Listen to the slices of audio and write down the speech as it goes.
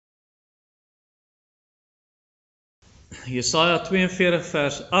Jesaja 42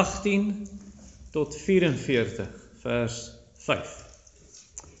 vers 18 tot 44 vers 5.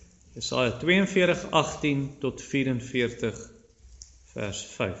 Jesaja 42, 18 tot 44 vers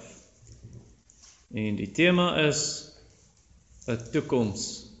 5. En die tema is 'n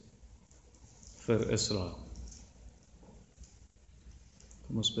toekoms vir Israel.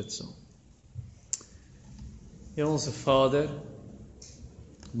 Kom ons bid saam. Hemelse Vader,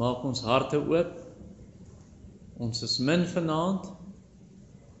 maak ons harte oop. Ons is min vanaand,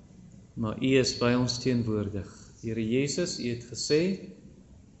 maar U is by ons teenwoordig. Here Jesus, U het gesê,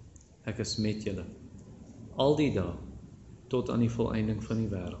 ek is met julle, al die dae, tot aan die volëinding van die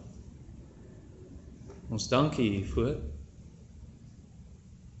wêreld. Ons dank U hiervoor,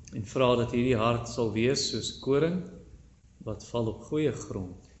 en vra dat hierdie hart sal wees soos koring, wat val op goeie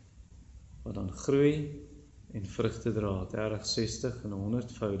grond, wat dan groei en vrugte dra, 30, 60 en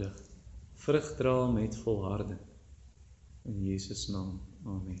 100voudig, vrug dra met volharding. In Jesus naam,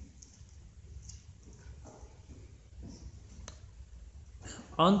 amen.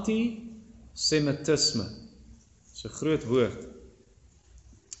 Antisemitisme, is 'n groot woord.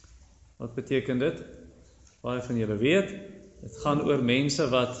 Wat beteken dit? Baie van julle weet, dit gaan oor mense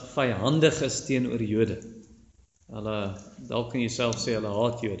wat vyhandig is teenoor Jode. Hulle, dalk kan jy self sê, hulle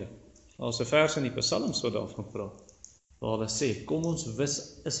haat Jode. Daar's 'n vers in die Psalms wat daarvan praat, waar hulle sê, kom ons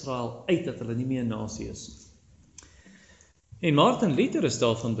wis Israel uit, dat hulle nie meer 'n nasie is. En Martin Luther is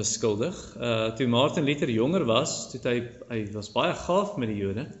daarvan beskuldig. Toe Martin Luther jonger was, toe hy was baie gaaf met die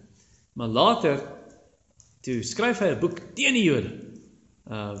Jode, maar later, toe skryf hy 'n boek teen die Jode,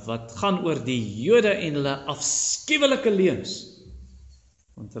 wat gaan oor die Jode en hulle afskuwelike leuns,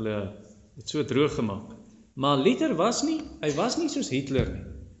 want hulle het so droog gemaak. Maar Luther was nie soos Hitler nie.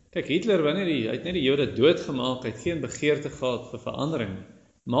 Kyk, Hitler hy het net die Jode doodgemaak, hy het geen begeerte gehad vir verandering nie.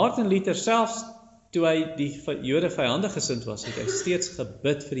 Martin Luther selfs, toe hy die Jode vyhandig gesind was, het hy steeds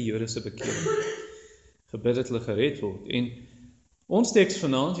gebid vir die Jode se bekering. Gebid dat hulle gered word. En ons teks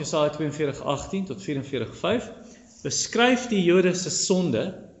vanaand, Jesaja 42, 18 tot 44, 5, beskryf die Jode se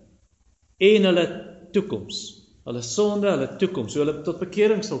sonde en hulle toekoms. Hulle sonde, hulle toekoms, so hulle tot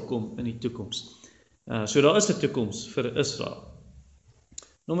bekering sal kom in die toekoms. So daar is 'n toekoms vir Israel.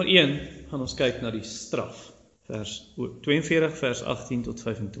 Nommer 1, gaan ons kyk na die straf. Vers 42, vers 18 tot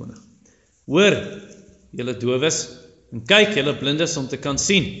 25. Hoor, julle dowes, en kyk, julle blindes om te kan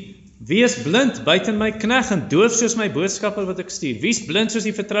sien. Wie is blind buiten my knegg en doof soos my boodskapper wat ek stuur? Wie is blind soos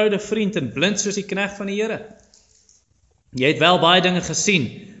die vertroude vriend en blind soos die knegg van die Here? Jy het wel baie dinge gesien,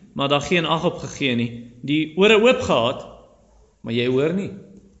 maar daar geen ag op gegee nie. Die ore oop gehad, maar jy hoor nie.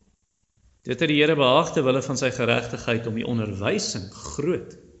 Dit het die Here behaag ter wille van sy geregtigheid om die onderwysing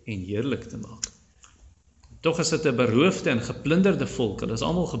groot en heerlik te maak. Tog is dit 'n beroofde en geplunderde volk. Hulle is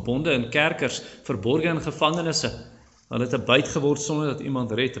almal gebonde in kerkers, verborge in gevangenisse. Hulle het 'n byt geword sonder dat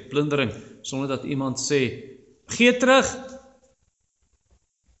iemand red, 'n plundering, sonder dat iemand sê, gee terug.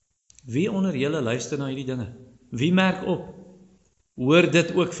 Wie onder julle luister na hierdie dinge? Wie merk op? Hoor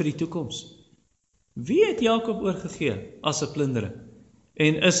dit ook vir die toekoms. Wie het Jakob oorgegee as 'n plundering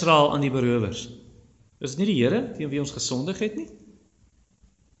en Israel aan die berowers? Is dit nie die Here teen wie ons gesondig het nie?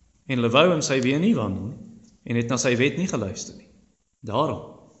 En hulle wou in sy weë nie wandel nie, en het na sy wet nie geluister nie.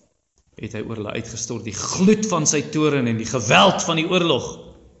 Daarom het hy oor hulle uitgestort die gloed van sy toorn en die geweld van die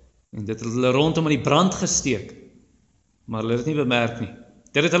oorlog. En dit het hulle rondom in die brand gesteek, maar hulle het dit nie bemerk nie.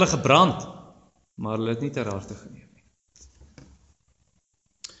 Dit het hulle gebrand, maar hulle het nie ter harte geneem nie.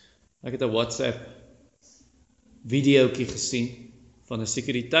 Ek het 'n WhatsApp videoetjie gesien van 'n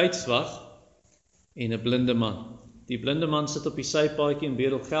sekuriteitswag en 'n blinde man. Die blinde man sit op die sypaadjie en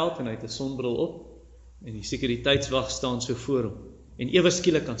bedel geld en hy het 'n sonbril op en die sekuriteitswag staan so voor hom. En ewe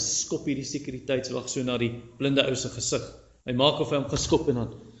skielik kan skop hierdie sekuriteitswag so na die blinde ou se gesig. Hy maak of hy hom geskop en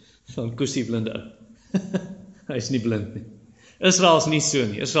dan koes die blinde ou. Hy is nie blind nie. Israel is nie so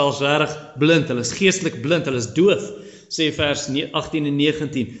nie. Israel is reg blind, hulle is geestelik blind, hulle is doof, sê vers 18 en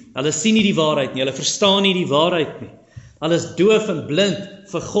 19. Hulle sien nie die waarheid nie, hulle verstaan nie die waarheid nie. Hulle is doof en blind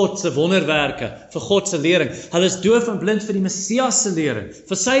vir God se wonderwerke, vir God se lering. Hulle is doof en blind vir die Messias se lering,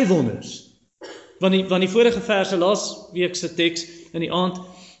 vir sy wonders. Want die vorige verse, laas week se teks in die aand,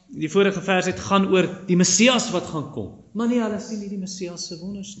 die vorige vers het gaan oor die Messias wat gaan kom. Maar nie, hulle sien nie die Messias se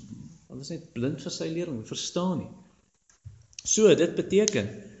wonders nie. Hulle is net blind vir sy lering, hulle verstaan nie. So, dit beteken,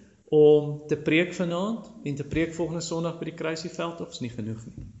 om te preek vanaand en te preek volgende Sondag by die Kruisieveld, of is nie genoeg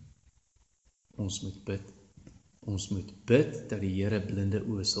nie. Ons moet bid. Ons moet bid dat die Here blinde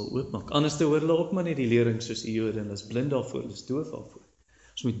oë sal oopmaak. Anders te hoor hulle ook maar net die lering soos die Jode, en hulle is blind daarvoor, hulle is doof daarvoor.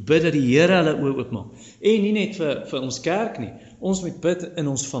 Ons moet bid dat die Here hulle oë oopmaak. En nie net vir ons kerk nie. Ons moet bid in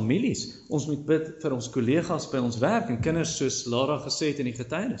ons families. Ons moet bid vir ons kollegas by ons werk en kinders, soos Lara gesê het in die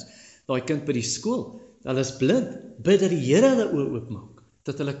getuienis. Daai kind by die skool, hulle is blind. Bid dat die Here hulle oë oopmaak.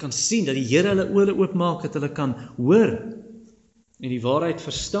 Dat hulle kan sien, dat die Here hulle oë oopmaak, dat hulle kan hoor en die waarheid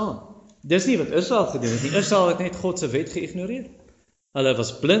verstaan. Dis nie wat Israel gedoen het nie. Israel het net God se wet geïgnoreer. Hulle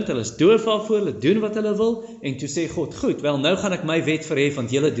was blind, hulle is doof daarvoor, hulle doen wat hulle wil, en toe sê God, goed, wel nou gaan ek my wet verhef,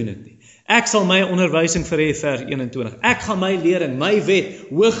 want julle doen dit nie. Ek sal my onderwysing verhef, vers 21. Ek gaan my lering, my wet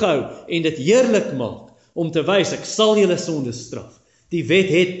hoog hou, en dit heerlik maak, om te wys, ek sal julle sonde straf. Die wet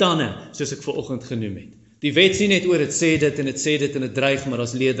het tande, soos ek vanoggend genoem het. Die wet sê net oor, dit sê dit en dit dreig, maar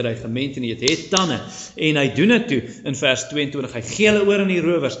as leer dreigement en dit het tande, en hy doen dit toe, in vers 22, hy gee hulle oor aan die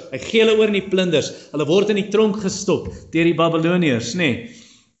rowers, hy gee hulle oor aan die plunders, hulle word in die tronk gestop, deur die Babyloniërs,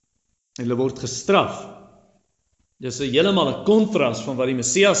 hulle word gestraf. Dis heeltemal 'n kontras van wat die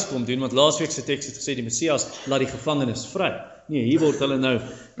Messias kom doen, want laasweek se teks het gesê, die Messias laat die gevangenes vry. Nee, hier word hulle nou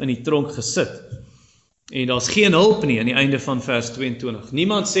in die tronk gesit. En daar's geen hulp nie aan die einde van vers 22.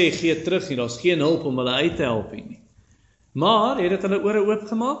 Niemand sê gee terug nie, daar's geen hulp om hulle uit te help nie. Maar het dit hulle ore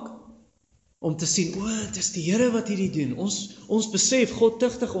oopgemaak om te sien, dit is die Here wat hierdie doen. Ons besef God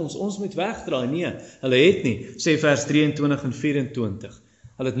tugtig ons moet wegdraai. Nee, hulle het nie, sê vers 23 en 24.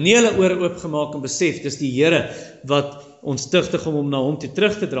 Hulle het nie hulle ore oopgemaak en besef, dis die Here wat ons tugtig om na hom toe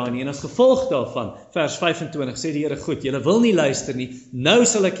terug te draai nie. En as gevolg daarvan, vers 25, sê die Here, goed, julle wil nie luister nie, nou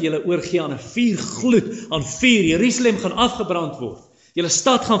sal ek julle oorgee aan 'n vuurgloed, aan vuur, Jerusalem gaan afgebrand word, julle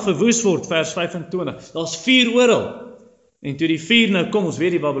stad gaan verwoes word, vers 25, daar's vuur oral. En toe die vuur nou kom, ons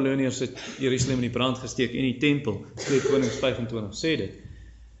weet die Babyloniërs het Jerusalem in die brand gesteek, en die tempel, 2 Konings 25 sê dit.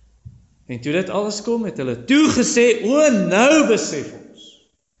 En toe dit alles kom, het hulle toegesê, nou besef ons.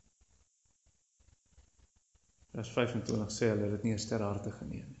 Vers 25 sê hulle het nie 'n sterharte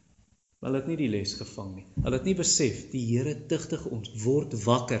geneem nie. Hulle het nie die les gevang nie. Hulle het nie besef, die Here tugtig ons, word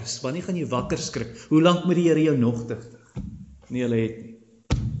wakker. Wanneer gaan jy wakker skrik? Hoe lank moet die Here jou nog tugtig? Nee, hulle het nie.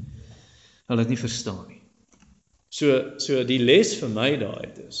 Hulle het nie verstaan nie. So die les vir my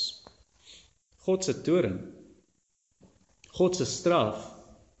daaruit is, God se toorn, God se straf,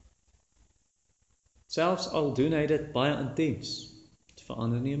 selfs al doen hy dit baie intens, dit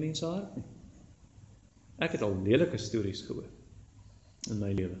verander nie 'n mens se hart nie. Ek het al lelike stories gehoor in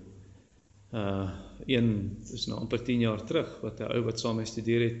my lewe. Een is nou amper 10 jaar terug, wat 'n ou wat saam met my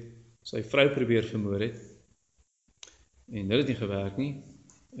studeer het, sy vrou probeer vermoor het, en dit het nie gewerk nie,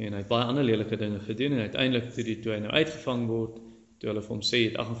 en hy het baie ander lelike dinge gedoen, en uiteindelik toe hy nou uitgevang word, toe hulle vir hom sê, jy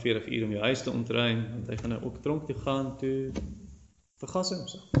het 48 uur om jou huis te ontruim, want hy gaan nou ook tronk toe gaan, toe vergas hy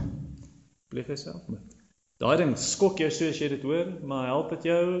homself, pleeg hy selfmoord. Daai ding skok jou so as jy dit hoor, maar help dit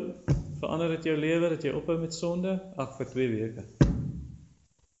jou, verander dit jou lewe, dat jy ophou met sonde? Ag, vir 2 weke.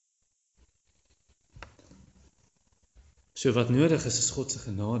 So wat nodig is God se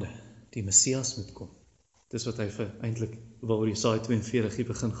genade. Die Messias moet kom. Dis wat hy eintlik waaroor Jesaja 42 hier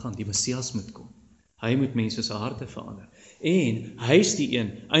begin gaan. Die Messias moet kom. Hy moet mense se harte verander. En hy is die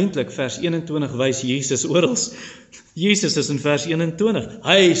een, eintlik vers 21 wys Jesus oral. Jesus is in vers 21.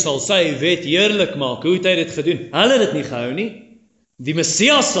 Hy sal sy wet heerlik maak. Hoe het hy dit gedoen? Hulle het dit nie gehou nie. Die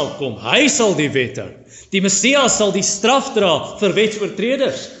Messias sal kom, hy sal die wet hou. Die Messias sal die straf dra vir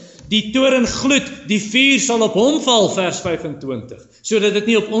wetsoortreders. Die toorn gloed, die vuur sal op hom val, vers 25, sodat dit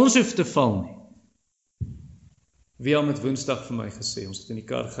nie op ons hoef te val nie. Wie het met Woensdag vir my gesê, ons het in die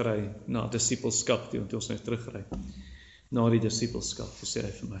kar gery na disippelskap toe, toe ons nou terugry, na die disippelskap, toe sê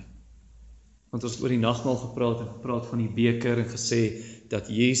hy vir my. Want ons het oor die nagmaal gepraat van die beker en gesê dat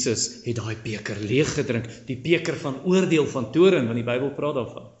Jesus het daai beker leeg gedrink, die beker van oordeel van toorn, want die Bybel praat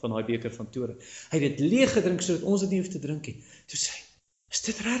daarvan, van daai beker van toorn. Hy het dit leeg gedrink sodat ons dit nie hoef te drink nie. Toe sê hy, is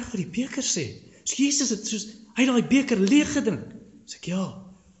dit reg wat die beker sê? So Jesus het hy daai beker leeg gedrink. Sê ek ja.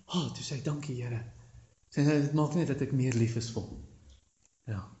 Toe sê hy, dankie Here. Sê hy, dit maak net dat ek meer lief is vir hom.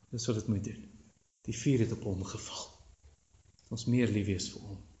 Ja, dis wat dit moet doen. Die vuur het op hom geval. Ons meer lief wees vir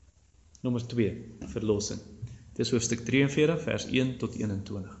hom. Nommer 2, verlossing. Dis hoofstuk 43, vers 1 tot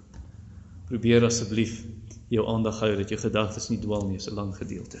 21. Probeer asseblief jou aandag hou, dat jou gedagtes nie dwaal nie, is 'n lang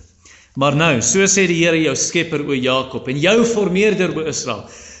gedeelte. Maar nou, so sê die Here jou skepper, o Jakob, en jou formeerder, o Israel,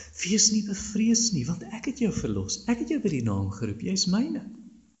 wees nie bevrees nie, want ek het jou verlos, ek het jou by die naam geroep, jy is myne.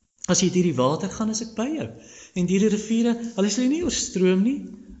 As jy deur die water gaan, is ek by jou, en deur die riviere, hulle sal jy nie oorstroom nie,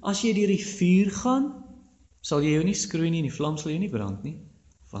 as jy deur die vuur gaan, sal jy jou nie skroei nie, en die vlam sal jou nie brand nie,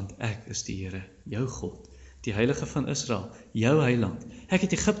 want ek is die Here, jou God, die Heilige van Israel, jou heiland. Ek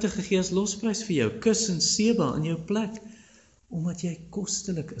het Egipte gegee as losprys vir jou, Kus en Seba in jou plek, omdat jy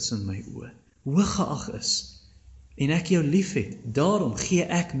kostelik is in my oë, hooggeag is, en ek jou lief het. Daarom gee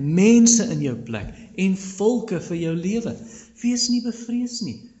ek mense in jou plek en volke vir jou lewe. Wees nie bevrees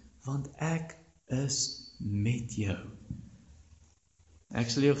nie, want ek is met jou. Ek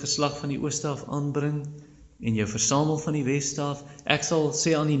sal jou geslag van die ooste af aanbring en jou versamel van die weste af. Ek sal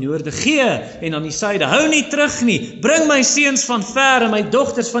sê aan die noorde, gee, en aan die suide, hou nie terug nie. Bring my seuns van ver en my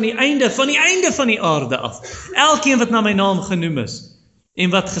dogters van die einde van die aarde af. Elkeen wat na my naam genoem is en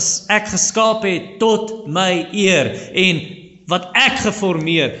wat ek geskaap het tot my eer en wat ek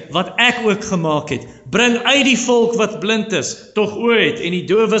geformeer, wat ek ook gemaak het. Bring uit die volk wat blind is, tog oë het, en die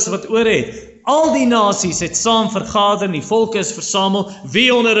dowes wat oor het. Al die nasies het saam vergader en die volke is versamel.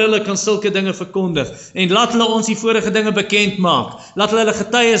 Wie onder hulle kan sulke dinge verkondig? En laat hulle ons die vorige dinge bekend maak. Laat hulle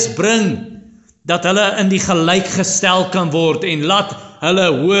getuies bring, dat hulle in die gelyk gestel kan word, en laat hulle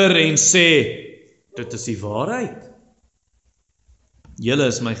hoor en sê, dit is die waarheid.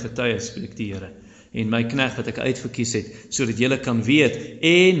 Julle is my getuies, spreek die Here, en my knegt wat ek uitverkies het, sodat julle kan weet,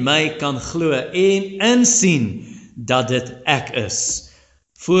 en my kan glo, en insien, dat dit ek is.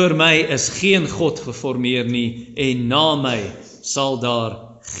 Voor my is geen God geformeer nie, en na my sal daar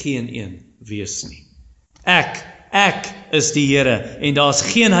geen een wees nie. Ek is die Here, en daar is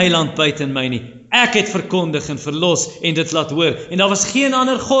geen heiland buiten my nie. Ek het verkondig en verlos, en dit laat hoor, en daar was geen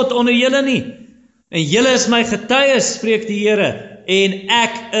ander God onder julle nie. En julle is my getuies, spreek die Here, en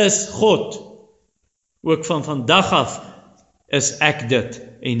ek is God. Ook van vandag af is ek dit,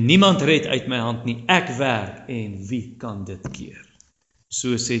 en niemand red uit my hand nie. Ek werk, en wie kan dit keer?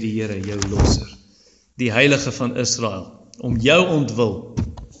 So sê die Here, jou losser, die Heilige van Israel, om jou ontwil,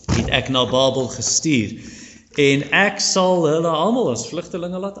 het ek na Babel gestuur, en ek sal hulle almal as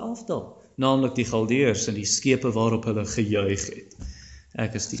vlugtelinge laat afdal, naamlik die Galdeërs en die skepe waarop hulle gejuig het.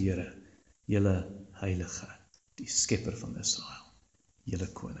 Ek is die Here, julle Heilige, die Skepper van Israel, julle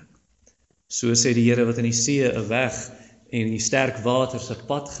koning. So sê die Here wat in die see 'n weg en die sterk waters 'n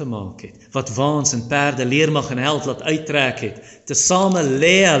pad gemaak het, wat waans en perde, leermag en held laat uittrek het, tesame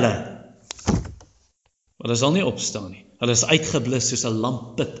lê hulle. Hulle sal nie opstaan nie. Hulle is uitgeblus soos 'n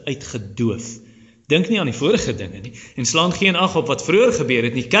lampput uitgedoof. Dink nie aan die vorige dinge nie, en slaan geen ag op wat vroeër gebeur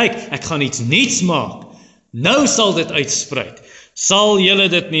het nie. Kyk, ek gaan iets nuuts maak. Nou sal dit uitspruit. Sal julle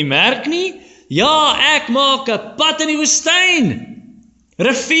dit nie merk nie? Ja, ek maak 'n pad in die woestyn.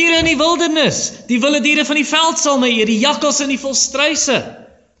 Riviere in die wildernis, die wilde diere van die veld sal my eer, die jakkals in die volstruise.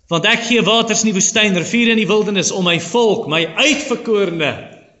 Want ek gee waters in die woestyn, riviere in die wildernis, om my volk, my uitverkorene,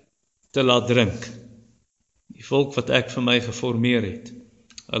 te laat drink. Die volk wat ek vir my geformeer het,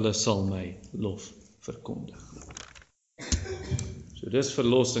 hulle sal my lof verkondig. So dis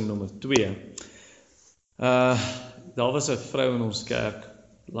verlossing nommer 2. Daar was 'n vrou in ons kerk,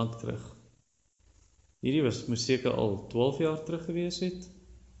 lank terug. Hierdie moes seker al 12 jaar terug gewees het.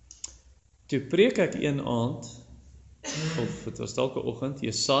 Toe preek ek een aand, of het was dalk 'n oggend,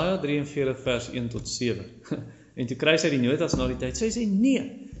 Jesaja 43 vers 1 tot 7. En toe kry sy die notas na die tyd. Sy sê,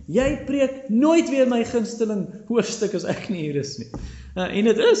 nee, jy preek nooit weer my gunsteling hoofstuk as ek nie hier is nie. En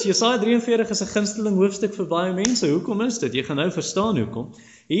dit is, Jesaja 43 is 'n gunsteling hoofstuk vir baie mense. Hoekom is dit? Jy gaan nou verstaan hoekom.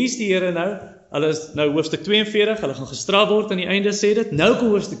 Hier is die Here nou, hulle is nou hoofstuk 42, hulle gaan gestraf word aan die einde sê dit. Nou kom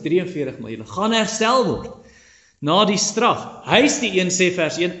hoofstuk 43, maar julle gaan herstel word. Na die straf. Hy is die een sê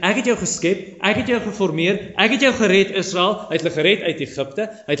vers 1, ek het jou geskep, ek het jou geformeer, ek het jou gered Israel, hy het hulle gered uit Egipte,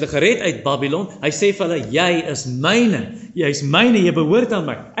 hy het hulle gered uit Babylon. Hy sê vir hulle, jy is myne, jy is myne, jy behoort aan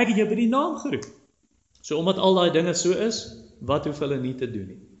my. Ek het jou by die naam geroep. So omdat al daai dinge so is, wat hoef hulle nie te doen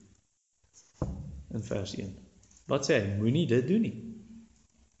nie? In vers 1. Wat sê hy? Moenie dit doen nie.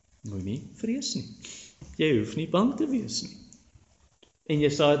 Moenie vrees nie. Jy hoef nie bang te wees nie. En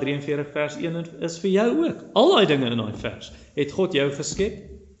Jesaja 43 vers 1 is vir jou ook. Al daai dinge in daai vers. Het God jou geskep?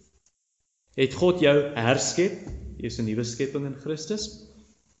 Het God jou herskep? Jy is 'n nuwe skepping in Christus.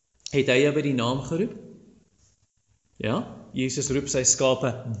 Het hy jou by die naam geroep? Ja, Jesus roep sy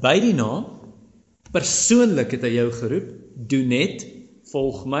skape by die naam. Persoonlik het hy jou geroep. Doen net,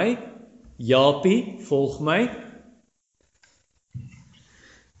 volg my. Japie, volg my.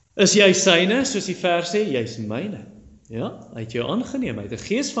 Is jy syne, soos die vers sê, jy's myne. Ja, hy het jou aangeneem, hy het 'n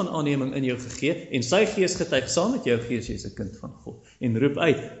gees van aanneming in jou gegee, en sy gees getuig saam met jou gees, jy's 'n kind van God, en roep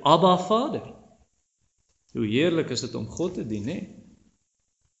uit, Abba Vader. Hoe heerlik is dit om God te dien, hè?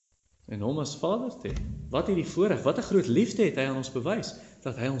 En hom as Vader te hê. Wat het die voorreg, wat 'n groot liefde het hy aan ons bewys,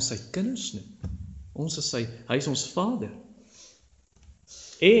 dat hy ons sy kinders noem. Hy is ons Vader.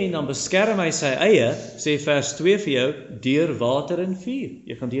 En dan beskerm hy sy eie, sê vers 2 vir jou, deur water en vuur.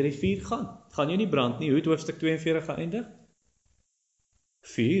 Jy gaan deur die vuur gaan. Gaan jy nie brand nie. Hoe het hoofstuk 42 geëindig?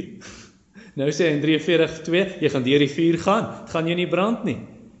 Vuur. Nou sê hy in 43:2, jy gaan deur die vuur gaan. Gaan jy nie brand nie.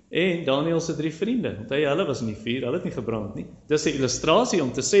 En Daniel se 3 vriende, want hulle was in die vuur, hulle het nie gebrand nie. Dis 'n illustrasie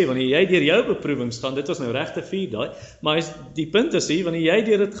om te sê, wanneer jy deur jou beproewings gaan, dit was nou regte vuur daai, maar die punt is hier, wanneer jy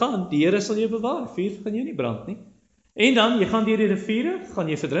deur dit gaan, die Here sal jou bewaar, vuur gaan jou nie brand nie. En dan, jy gaan deur die riviere, gaan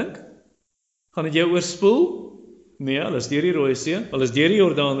jy verdrink? Gaan dit jou oorspoel? Nee, hulle is deur die Rooi See, hulle is deur die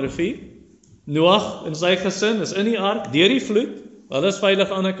Jordaanrivier. Noag en sy gesin is in die ark, deur die vloed, hulle is veilig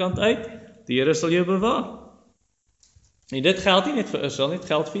aan die kant uit, die Here sal jou bewaar. En dit geld nie net vir Israel, dit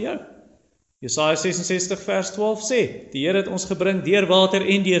geld vir jou. Jesaja 66 vers 12 sê, die Here het ons gebring deur water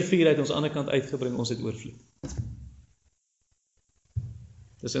en deur vuur uit ons ander kant uitgebring, ons het oorvloed.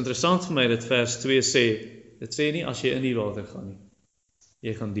 Dis interessant vir my dat vers 2 sê, dit sê nie as jy in die water gaan nie,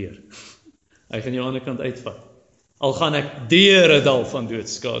 jy gaan deur. Hy gaan jou aan die kant uitvat. Al gaan ek deur 'n dal van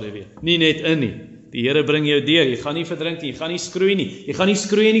doodskade weer, nie net in nie. Die Here bring jou deur, jy gaan nie verdrink nie, jy gaan nie skroei nie, jy gaan nie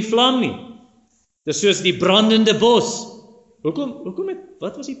skroei in die vlam nie. Dis soos die brandende bos.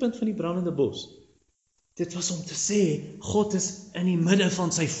 Wat was die punt van die brandende bos? Dit was om te sê, God is in die midde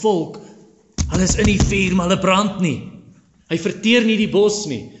van sy volk, hulle is in die vuur, maar hulle brand nie. Hy verteer nie die bos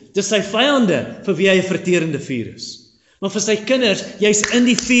nie. Dis sy vyande vir wie hy 'n verterende vuur is. Maar vir sy kinders, jy's in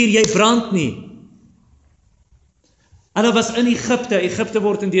die vuur, jy brand nie. Hulle was in Egipte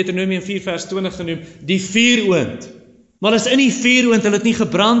word in Deuteronomium 4 vers 20 genoem, die vuuroond. Maar hulle is in die vuuroond, hulle het nie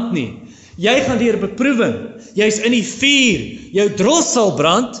gebrand nie. Jy gaan deur beproewing, jy's in die vuur, jou dros sal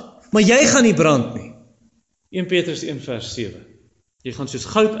brand, maar jy gaan nie brand nie. 1 Petrus 1 vers 7, jy gaan soos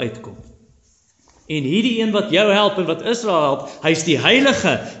goud uitkom. En hierdie een wat jou help en wat Israel help, hy's die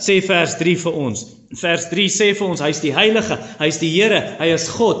Heilige, sê vers 3 vir ons. Vers 3 sê vir ons, hy's die Heilige, hy's die Here, hy is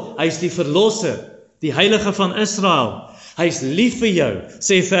God, hy's die Verlosser, die Heilige van Israel. Hy's lief vir jou,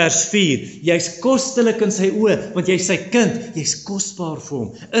 sê vers 4, jy's kostelik in sy oë, want jy's sy kind, jy's kosbaar vir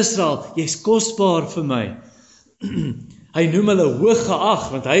hom. Israel, jy's kosbaar vir my. Hy noem hulle hoog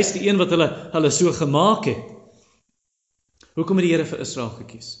geag, want hy's die een wat hulle so gemaak het. Hoekom het die Here vir Israel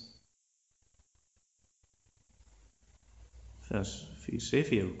gekies? Vers 4 sê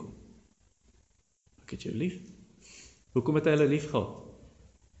vir jou hoekom. Ek het jou lief. Hoekom het hy hulle lief gehad?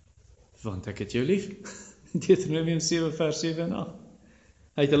 Want ek het jou lief. Deuteronomium 7 vers 7 en 8.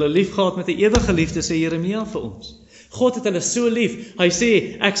 Hy het hulle lief gehad met 'n ewige liefde, sê Jeremia vir ons. God het hulle so lief, hy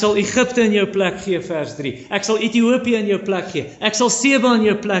sê, ek sal Egipte in jou plek gee, vers 3. Ek sal Ethiopië in jou plek gee. Ek sal Seba in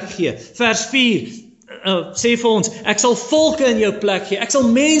jou plek gee. Vers 4 sê vir ons, ek sal volke in jou plek gee. Ek sal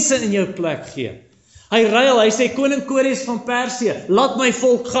mense in jou plek gee. Hy ruil, hy sê, koning Kores van Persië, laat my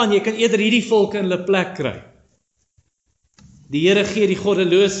volk gaan, jy kan eerder hierdie volke in hulle plek kry. Die Here gee die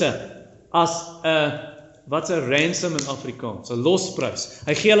goddelose as 'n ransom in Afrikaans, 'n losprys.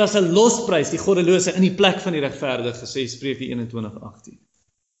 Hy gee hulle as 'n losprys, die goddelose in die plek van die regverdige, sê Spreuke 21:18.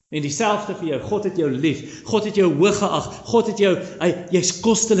 En dieselfde vir jou, God het jou lief, God het jou hoog geag, God het jou, jy's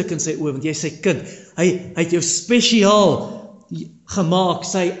kostelik in sy oë, want jy's sy kind. Hy het jou spesiaal gemaak,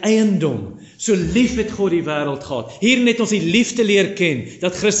 sy eiendom. So lief het God die wêreld gehad. Hierin het ons die liefde leer ken,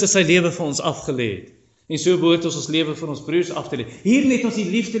 dat Christus sy lewe vir ons afgelê het. En so behoort ons lewe vir ons broers af te lê. Hierin het ons die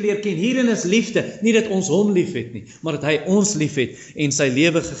liefde leer ken. Hierin is liefde, nie dat ons hom lief het nie, maar dat hy ons lief het en sy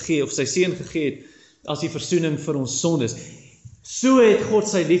lewe gegee, of sy seun gegee het, as die versoening vir ons sondes. So het God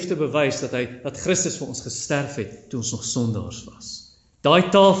sy liefde bewys, dat Christus vir ons gesterf het, toe ons nog sondaars was. Daai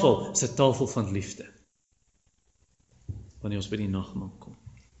tafel is 'n tafel van liefde. Wanneer ons by die nagmaal kom.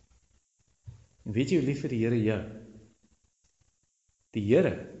 En weet jy hoe lief vir die Here jou? Die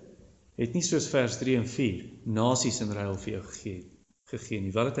Here het nie soos vers 3 en 4 nasies in ruil vir jou gegee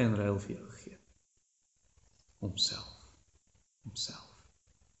nie. Wat het hy in ruil vir jou gegee? Homself.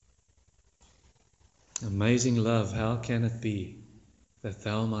 Amazing love, how can it be that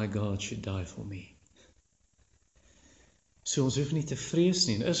thou, my God, should die for me? So ons hoef nie te vrees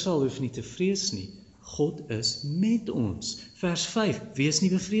nie, en Israel hoef nie te vrees nie. God is met ons. Vers 5, wees nie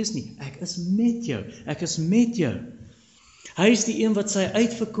bevrees nie. Ek is met jou. Hy is die een wat sy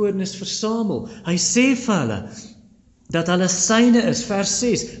uitverkorenes versamel. Hy sê vir hulle, dat hulle syne is. Vers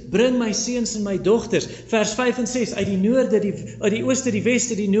 6, bring my seuns en my dogters. Vers 5 en 6, uit die noorde, uit die ooste, die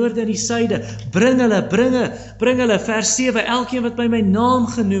weste, die noorde en die suide. Bring hulle. Vers 7, elkeen wat by my naam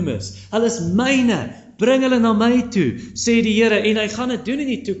genoem is. Hulle is myne. Bring hulle na my toe, sê die Here, en hy gaan dit doen in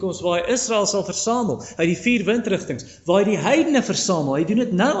die toekoms, waar hy Israel sal versamel, uit die 4 windrigtings, waar hy die heidene versamel. Hy doen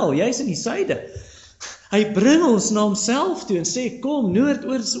dit nou al, jy's in die suide. Hy bring ons na homself toe en sê, kom, noord,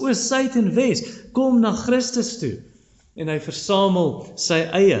 oos, suid en wes, kom na Christus toe. En hy versamel sy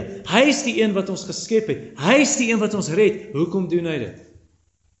eie. Hy is die een wat ons geskep het. Hy is die een wat ons red. Hoekom doen hy dit?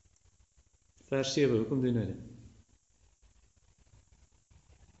 Vers 7, hoekom doen hy dit?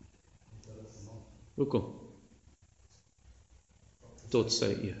 Hoekom? Tot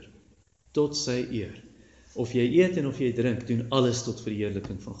sy eer. tot sy eer. Of jy eet en of jy drink, doen alles tot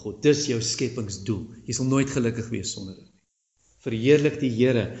verheerliking van God. Dis jou skepingsdoel. Jy sal nooit gelukkig wees sonder dit. Verheerlik die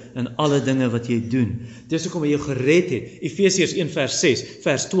Here in alle dinge wat jy doen. Dis hoekom hy jou gered het. Efesiërs 1 vers 6,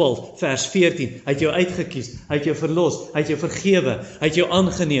 vers 12, vers 14. Hy het jou uitgekies, hy het jou verlos, hy het jou vergewe, hy het jou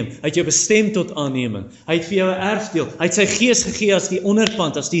aangeneem, hy het jou bestem tot aanneming. Hy het vir jou 'n erfdeel. Hy het sy gees gegee as die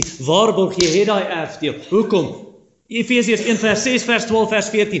onderpand, as die waarborg. Jy het daai erfdeel. Hoekom? Efesiërs 1 vers 6, vers 12, vers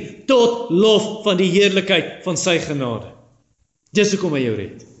 14. Tot lof van die heerlikheid van sy genade. Dis hoekom hy jou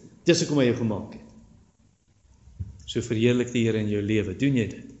red. Dis hoekom hy jou gemaak het. So verheerlik die Here in jou lewe. Doen jy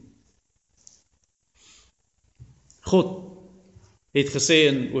dit? God het gesê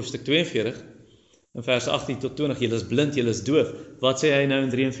in hoofstuk 42, in vers 18 tot 20, julle is blind, julle is doof. Wat sê hy nou in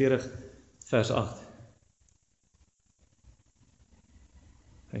 43 vers 8?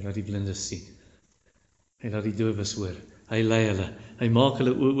 Hy laat die blindes sien. Hy laat die doofes hoor. Hy lei hulle. Hy maak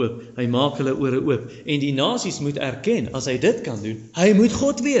hulle oë oop. Hy maak hulle ore oop. En die nasies moet erken, as hy dit kan doen, hy moet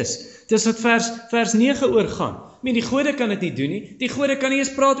God wees. Dis wat vers 9 oor gaan. Die gode kan dit nie doen nie. Die gode kan nie eens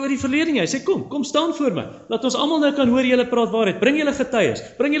praat oor die verlede nie. Hy sê, kom staan voor my. Laat ons almal nou kan hoor julle praat waarheid. Bring julle getuies,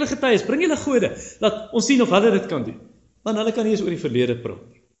 bring julle gode. Laat ons sien of hulle dit kan doen. Want hulle kan nie eens oor die verlede praat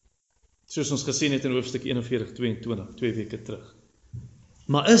nie. Soos ons gesien het in hoofstuk 41-22, 2 weke terug.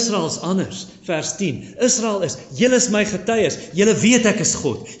 Maar Israel is anders, vers 10. Israel is, julle is my getuies, julle weet ek is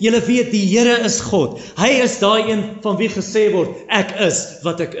God. Julle weet die Here is God. Hy is daai een van wie gesê word, ek is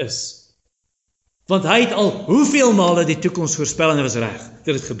wat ek is. Want hy het al hoeveel male die toekoms voorspel en hy was reg,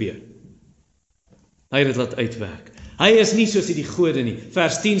 dit het gebeur. Hy het dit laat uitwerk. Hy is nie soos die gode nie.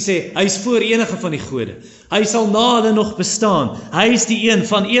 Vers 10 sê, hy is voor enige van die gode. Hy sal na hulle nog bestaan. Hy is die een,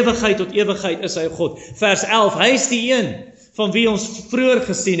 van ewigheid tot ewigheid is hy God. Vers 11, hy is die een van wie ons vroeër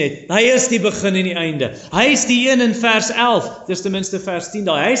gesien het. Hy is die begin en die einde. Hy is die een in vers 11, dis ten minste vers 10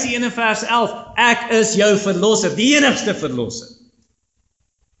 daar. Hy is die een in vers 11, ek is jou verlosser, die enigste verlosser.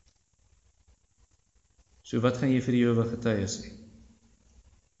 So wat gaan jy vir die Jehova getuies sê?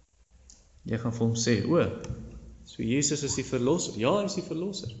 Jy gaan vir hom sê, so Jesus is die verlosser. Ja, hy is die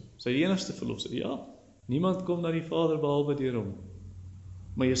verlosser. Sy die enigste verlosser. Ja, niemand kom na die Vader behalwe deur hom.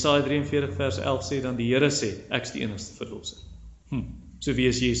 Maar Jesaja 43 vers 11 sê dan, die Here sê, ek is die enigste verlosser. So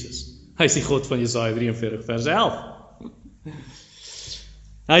wie is Jesus? Hy is die God van Jesaja 43 vers 11.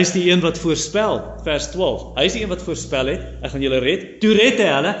 Hy is die een wat voorspel, vers 12. Hy is die een wat voorspel het, hy gaan julle red, toe red hy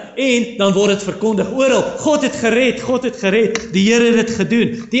hulle, en dan word dit verkondig oral. God het gered, die Here het dit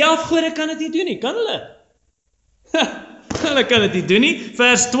gedoen. Die afgode kan dit nie doen nie, kan hulle? Hulle kan dit nie doen nie.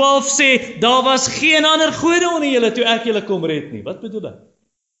 Vers 12 sê, daar was geen ander gode onder julle, toe ek julle kom red nie. Wat bedoel hy?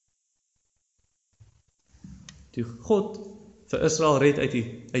 Toe God vir Israel red uit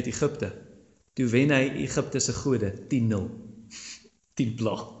Egipte, toe wen hy Egipte se gode 10-0. 10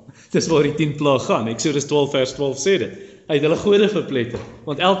 plaag. Dis waar die 10 plaag gaan. Eksodus 12 vers 12 sê dit. Hy het hulle gode verpletter.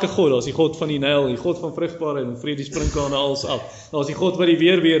 Want elke god, as die god van die Nyl, die god van vrugbaarheid, en vrede die sprinkane als af. Dan as die god wat die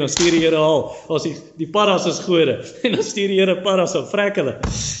weer, dan stuur die Here haal. As die paddas is gode, en dan stuur die Here paddas op, vrek hulle.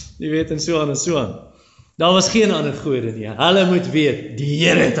 Jy weet, en so aan. Daar was geen ander gode nie. Hulle moet weet, die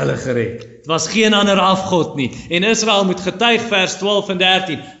Here het hulle gered. Het was geen ander afgod nie. En Israel moet getuig, vers 12 en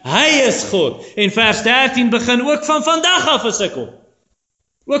 13. Hy is God. En vers 13 begin ook van vandag af as ek kom.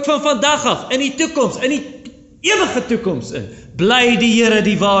 Ook van vandag af, in die toekoms, in die ewige toekoms in, bly die Here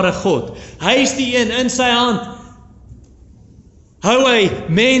die ware God. Hy is die een in sy hand. Hou hy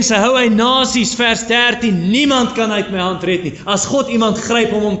mense, hou hy nasies, vers 13, niemand kan uit my hand red nie. As God iemand gryp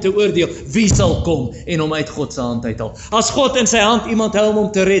om hom te oordeel, wie sal kom en hom uit God se hand uithaal? As God in sy hand iemand hou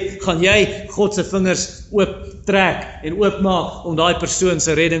om te red, gaan jy God se vingers oop trek en oopmaak om daai persoon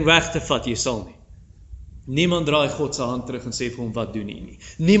se redding weg te vat? Jy sal nie. Niemand draai God se hand terug en sê vir hom, wat doen hy nie?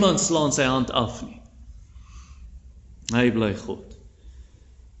 Niemand slaan sy hand af nie. Hy bly God.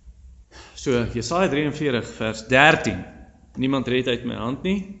 So, Jesaja 43 vers 13. Niemand red uit my hand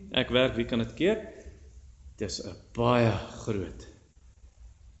nie. Ek werk, wie kan dit keer? Dis 'n baie groot.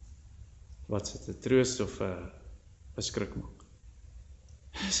 Wat is dit? 'n troos of 'n skrik maak?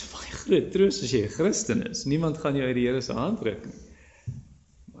 Dis 'n baie groot troos as jy 'n Christen is. Niemand gaan jou uit die Here se hand ruk nie.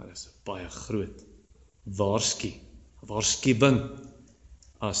 Maar dis 'n baie groot waarskuwing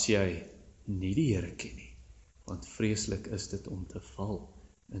as jy nie die Here ken nie, want vreeslik is dit om te val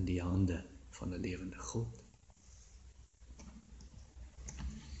in die hande van 'n lewende God.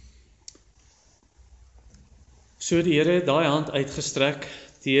 So die Here het daai hand uitgestrek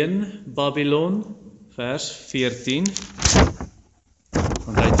teen Babylon, vers 14,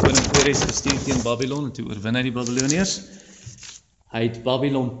 want hy het koning gestuur teen Babylon en toe oorwin hy die Babyloniërs. Hy het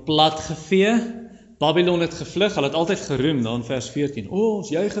Babylon plat gevee, Babylon het gevlug, hulle het altyd geroem, dan vers 14, ons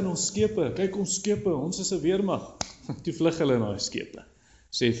juig in ons skepe, kyk ons skepe, ons is 'n weermag. Toe vlug hulle in daai skepe,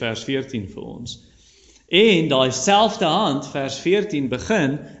 sê vers 14 vir ons. En daai selfde hand, vers 14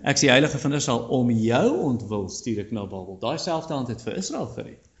 begin, ek is die heilige van Israel, om jou ontwil stuur ek na Babel. Daai selfde hand het vir Israel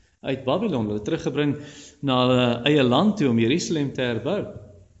gered, uit Babylon, hulle teruggebring na hulle eie land toe, om Jerusalem te herbou.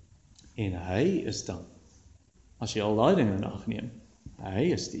 En hy is dan, as jy al daai dinge in ag neem,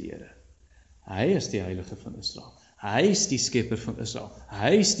 hy is die Here. Hy is die heilige van Israel. Hy is die skepper van Israel.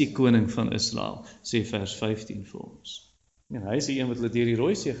 Hy is die koning van Israel, sê vers 15 vir ons. En hy is die een wat hulle deur die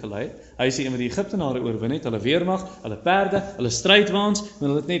Rooi See gelei het. Hy is die een wat die Egiptenare oorwin het, hulle weermag, hulle perde, hulle strydwaans, en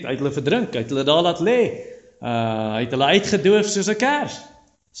hulle het net uit hulle verdrink, uit hulle daar laat lê. Hy het hulle uitgedoof soos 'n kers,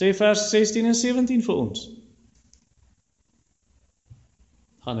 sê vers 16 en 17 vir ons.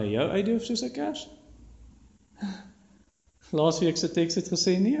 Gaan hy jou uitdoof soos 'n kers? Laasweek se teks het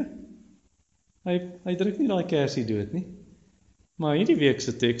gesê nee. Hy druk nie daai kersie dood nie. Maar hierdie week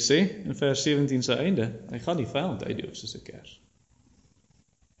se teks sê, in vers 17 se einde, hy gaan die vyand uitdoof soos 'n kers.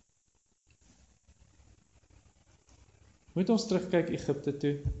 Moet ons terugkyk Egipte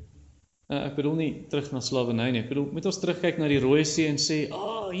toe? Ek bedoel nie terug na slawerny nie, ek bedoel, moet ons terugkyk na die Rooi See en sê,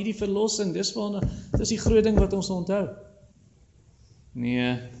 hierdie verlossing, dis die groot ding wat ons onthou.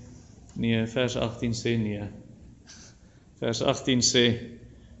 Nee, vers 18 sê nee. Vers 18 sê,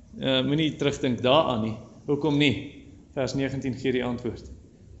 moenie terugdink daaraan nie. Hoekom nie? Vers 19 gee die antwoord.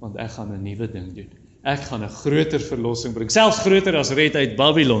 Want ek gaan 'n nuwe ding doen. Ek gaan 'n groter verlossing bring. Selfs groter as red uit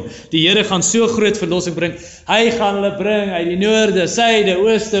Babylon. Die Here gaan so groot verlossing bring. Hy gaan hulle bring uit die noorde, suide,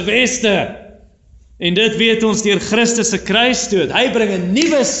 ooste, weste. En dit weet ons deur Christus se kruisdood. Hy bring 'n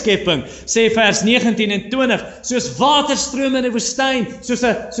nuwe skepping, sê vers 19 en 20, soos waterstroom in 'n woestyn, soos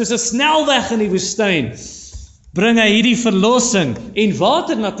 'n snelweg in die woestyn. Bring hy hierdie verlossing, en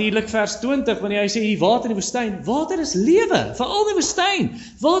water natuurlik, vers 20, wanneer hy sê die water in die woestyn, water is lewe, veral in die woestyn,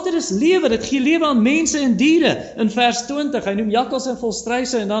 water is lewe, dit gee lewe aan mense en diere, in vers 20, hy noem jakkals en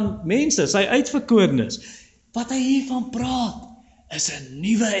volstruise, en dan mense, sy uitverkorenes. Wat hy hiervan praat, is 'n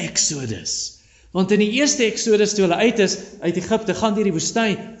nuwe Exodus, want in die eerste Exodus, toe hulle uit is, uit Egipte, gaan deur die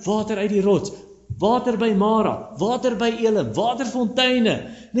woestyn, water uit die rots, water by Mara, water by Elim,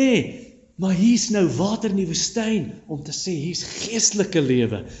 waterfonteine, nee, maar hier's nou water in die woestyn, om te sê, hier's geestelike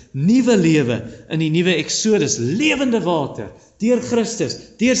lewe, nuwe lewe, in die nuwe Exodus, lewende water, deur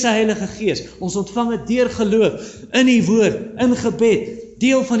Christus, deur sy Heilige Gees, ons ontvang dit deur geloof, in die woord, in gebed,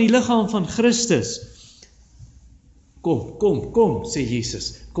 deel van die liggaam van Christus. Kom, sê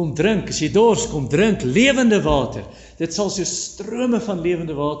Jesus, kom drink, as jy dors, kom drink, lewende water, dit sal so strome van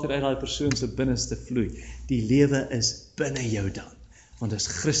lewende water uit daai persoon se binneste vloei, die lewe is binne jou dan, want dit is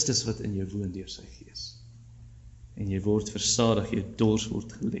Christus wat in jou woon deur sy Gees. En jy word versadig, jou dors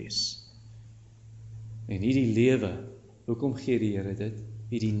word geles. En hierdie lewe, hoekom gee die Here dit?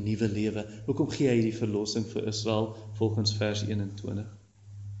 Hierdie nuwe lewe, hoekom gee hy die verlossing vir Israel, volgens vers 21?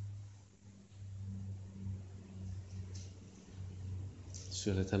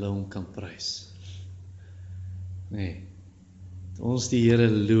 Sodat hulle hom kan prys. Nee, ons die Here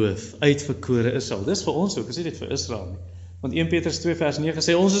loof, uitverkore Israel, dis vir ons ook, is nie dit vir Israel nie. Want 1 Petrus 2 vers 9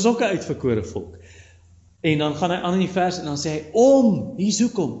 sê, ons is ook 'n uitverkore volk. En dan gaan hy aan in die vers, en dan sê hy, hier's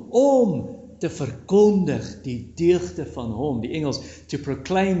hoekom, om te verkondig die deugde van hom, die Engels, to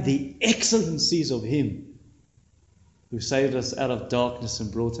proclaim the excellencies of him, who saved us out of darkness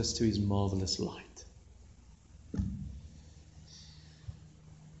and brought us to his marvelous light.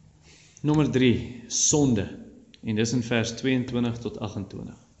 Nommer 3, sonde, en dis in vers 22 tot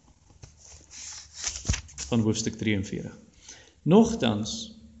 28, van hoofstuk 43.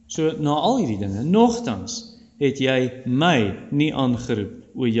 Nogtans, so na al hierdie dinge, nogtans het jy my nie aangeroep,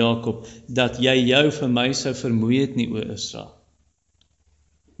 o Jakob, dat jy jou vir my sou vermoei het nie, o Israel.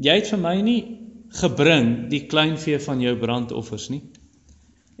 Jy het vir my nie gebring die kleinvee van jou brandoffers nie,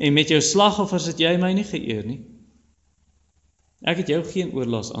 en met jou slagoffers het jy my nie geëer nie. Ek het jou geen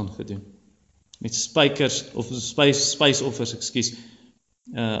oorlas aangedoen, met spysoffers,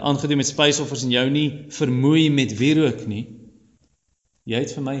 aangedoen met spysoffers en jou nie vermoei met wierook nie. Jy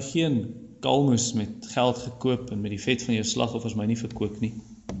het vir my geen kalmoes met geld gekoop en met die vet van jou slagoffers my nie verkoop nie.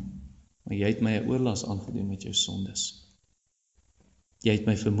 Maar jy het my 'n oorlas aangedoen met jou sondes. Jy het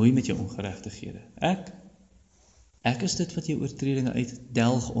my vermoei met jou ongeregtighede. Ek is dit wat jou oortredinge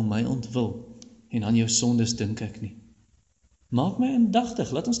uitdelg om my ontwil, en aan jou sondes dink ek nie. Maak my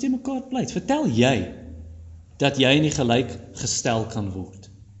indagtig, laat ons teen mekaar pleit. Vertel jy dat jy nie gelyk gestel kan word.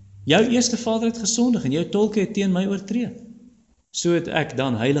 Jou eerste vader het gesondig en jou tolke het teen my oortree. So het ek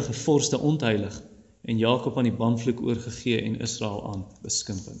dan heilige vorste ontheilig en Jakob aan die banvloek oorgegee en Israel aan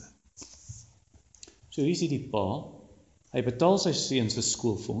beskimpinge. So hier is die pa, hy betaal sy seun se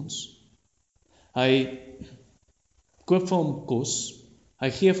skoolfonds, hy koop vir hom kos, hy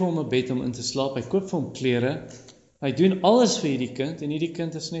gee vir hom 'n bed om in te slaap, hy koop vir hom klere, hy doen alles vir hierdie kind, en hierdie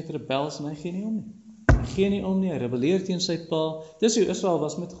kind is net rebels en hy gee nie om nie. Hy gee nie om nie, hy rebelleer teen sy pa. Dis hoe Israel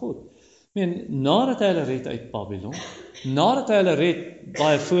was met God. Nadat hy hulle red uit Babylon, nadat hy hulle red,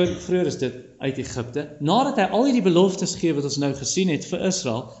 baie vroeër is dit, uit Egipte, nadat hy al hierdie beloftes gee wat ons nou gesien het vir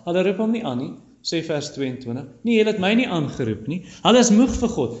Israel, hulle roep hom nie aan nie, sê vers 22, nee, julle het my nie aangeroep nie, hulle is moeg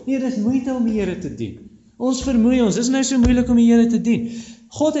vir God, nee, dis moeite om die Here te dien, ons vermoei ons, dis nou so moeilik om die Here te dien.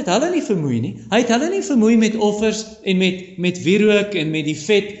 God het hulle nie vermoei nie, hy het hulle nie vermoei met offers en met wierook en met die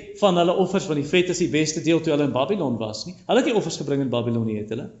vet van hulle offers, want die vet is die beste deel toe hulle in Babylon was nie. Hulle het die offers gebring in Babylon nie, het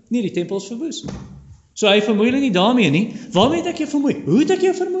hulle. Nee, die tempel is verwoes. So hy vermoei hulle nie daarmee nie. Waarmee het ek jou vermoei? Hoe het ek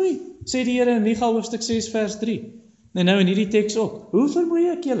jou vermoei? Sê die Here in Micha hoofstuk 6 vers 3. En nou in hierdie teks ook. Hoe vermoei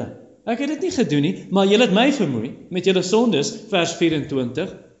ek julle? Ek het dit nie gedoen nie, maar julle het my vermoei met julle sondes, vers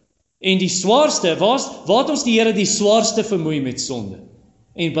 24. En die swaarste, waar het ons die Here die swaarste vermoei met sonde?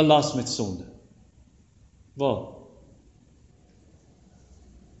 En belas met sonde? Waar?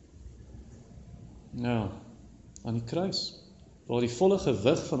 Ja, aan die kruis, waar die volle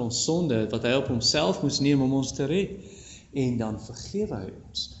gewig van ons sonde, wat hy op homself moes neem om ons te red, en dan vergewe hy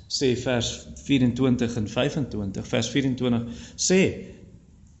ons, sê vers 24 en 25, vers 24 sê,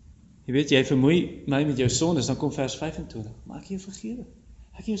 jy weet, jy vermoei my met jou sondes, dan kom vers 25, maar ek jou vergewe,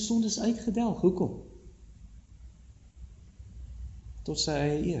 ek jou sondes uitgedelg, hoekom? Tot sy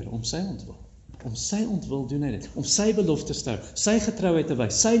eie eer, om sy ontwil. Om sy ontwil doen hy dit, om sy beloftes te hou, sy getrouheid te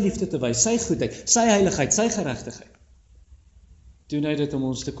wys, sy liefde te wys, sy goedheid, sy heiligheid, sy geregtigheid. Doen hy dit om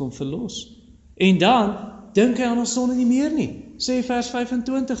ons te kom verlos. En dan dink hy aan ons sonde nie meer nie, sê vers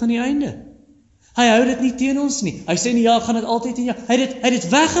 25 aan die einde. Hy hou dit nie teen ons nie. Hy sê nie, ja, gaan dit altyd teen jou. Hy het dit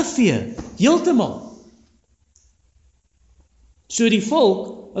weggevee, heeltemal. So die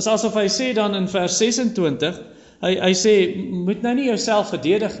volk, is asof hy sê dan in vers 26, hy sê, moet nou nie jouself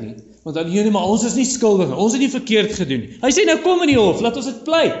verdedig nie, want dan, nee, maar ons is nie skuldig, ons het nie verkeerd gedoen nie. Hy sê, nou kom in die hof, laat ons dit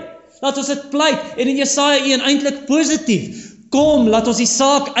pleit. Laat ons dit pleit, en in Jesaja 1 eintlik positief, kom, laat ons die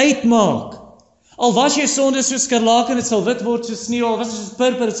saak uitmaak. Al was jou sonde soos skarlaken, dit sal wit word soos sneeu, al was dit soos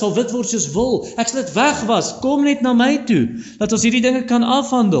purper, dit sal wit word soos wol. Ek sal dit wegwas, kom net na my toe, dat ons hierdie dinge kan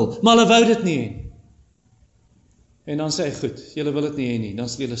afhandel, maar hulle wou dit nie hê. En dan sê hy, goed, julle wil dit nie hê nie, dan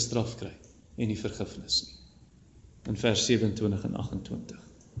sal julle straf kry, en nie vergifnis nie. In vers 27 en 28.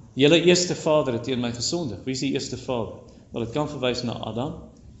 Julle eerste vader het teen my gesondig. Wie is die eerste vader? Wel, dit kan verwys na Adam,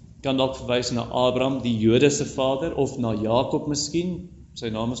 kan dalk verwys na Abraham, die Jode se vader, of na Jakob miskien,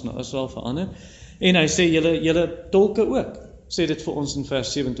 sy naam is na Israel verander, en hy sê, julle tolke ook, sê dit vir ons in vers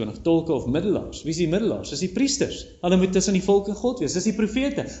 27, tolke of middelaars. Wie is die middelaars? Dis die priesters. Hulle moet tussen die volk en God wees. Dis die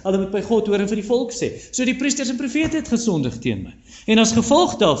profete. Hulle moet by God hoor en vir die volk sê. So die priesters en profete het gesondig teen my. En as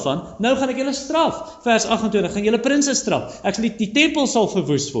gevolg daarvan, nou gaan ek julle straf. Vers 28, gaan julle prinses straf. Ek sal die tempel sal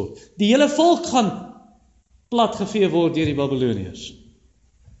verwoes word. Die hele volk gaan platgevee word deur die Babiloniërs.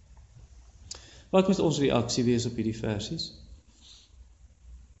 Wat moet ons reaksie wees op hierdie versies?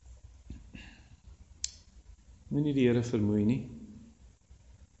 Moenie die Here vermoei nie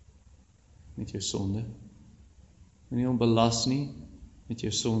met jou sonde. Moenie hom belas nie met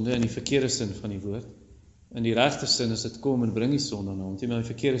jou sonde, in die verkeerde sin van die woord. In die regte sin is dit kom en bring die sonde na hom, maar in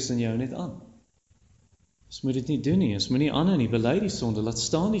die verkeerde sin jou net aan. Ons moet dit nie doen nie, ons moet nie aanhou nie, bely die sonde, laat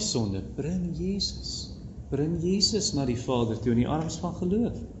staan die sonde, bring Jesus na die Vader toe in die arms van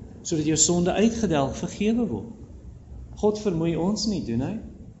geloof, sodat jou sonde uitgedelg, vergewe word. God vermoei ons nie, doen hy?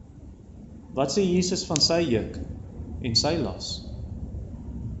 Wat sê Jesus van sy juk en sy las?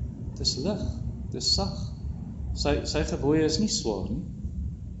 Dit is lig, dit is sag. Sy gebooie is nie swaar nie.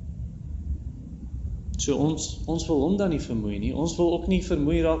 So ons wil hom dan nie vermoei nie. Ons wil ook nie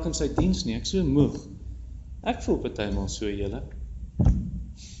vermoei raak in sy diens nie. Ek so moeg. Ek voel partymal so, julle.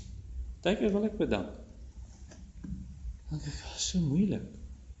 Partykeer wil ek bedank. Ek so moeilik.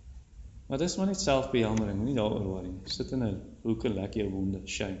 Maar dis maar net selfbejammering, nie daaroor worry nie. Sit in 'n hoek en lek jou wonde,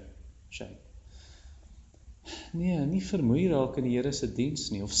 shame. Nee, nie vermoei raak in die Here se diens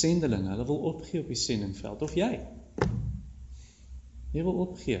nie, of sendelinge, hulle wil opgee op die sendingveld, of jy wil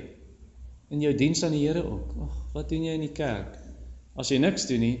opgee, in jou diens aan die Here ook. Wat doen jy in die kerk? As jy niks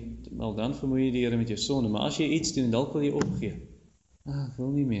doen nie, wel dan vermoei jy die Here met jou sonde, maar as jy iets doen, dalk wil jy opgee. Ek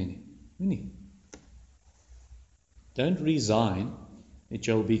wil nie meer nie, moenie. Don't resign, het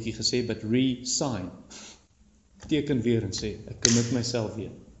Joel Beeke gesê, but re-sign. Teken weer en sê, ek commit myself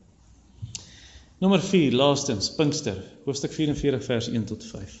weer. Nommer 4, laastens, Pinkster, hoofstuk 44 vers 1 tot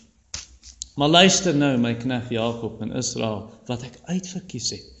 5. Maar luister nou, my knegt Jakob en Israel, wat ek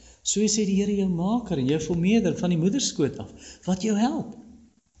uitverkies het, So sê die Here jou maker en jou vermeerder van die moederskoot af, wat jou help.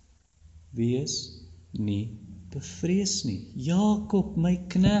 Wees nie bevrees nie. Jakob, my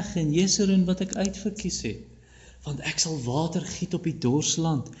knegt en Jeseren wat ek uitverkies het. Want ek sal water giet op die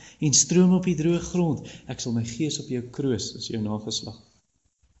dorsland en stroom op die droë grond. Ek sal my gees op jou kroos, is jou nageslag.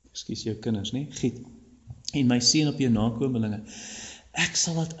 Ekskuus, jou kinders, nee, giet. En my seën op jou nakomelinge. Ek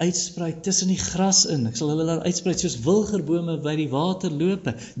sal dit uitsprei tussen die gras in. Ek sal hulle laat uitsprei soos wilgerbome by die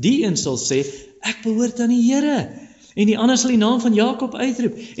waterlope. Die een sal sê, ek behoort aan die Here. En die ander sal die naam van Jakob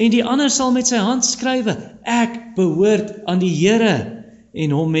uitroep. En die ander sal met sy hand skrywe, ek behoort aan die Here.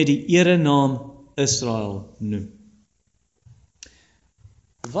 En hom met die erenaam Israel noem.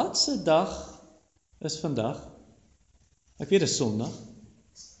 Wat se dag is vandag? Ek weet, dis Sondag.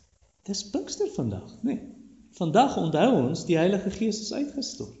 Dis Pinkster vandag, nee. Vandag onthou ons, die Heilige Gees is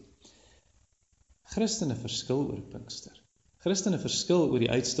uitgestort. Christene verskil oor Pinkster. Christene verskil oor die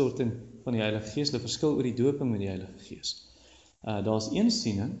uitstorting van die Heilige Gees, hulle verskil oor die doping met die Heilige Gees. Daar's een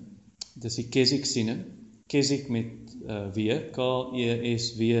siening, dis die Keswick siening, Keswick met W,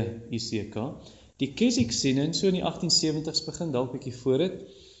 K-E-S-W-I-C-K. Die Keswick siening, so in die 1870s begin, dalk bietjie voor dit,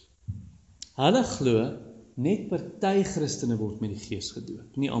 hulle glo, net party Christene word met die Gees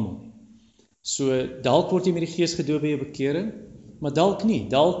gedoop, nie almal nie. So, dalk word jy met die Gees gedoop by jou bekering, maar dalk nie,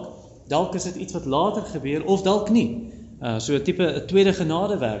 dalk is dit iets wat later gebeur, of dalk nie. So 'n tipe 'n tweede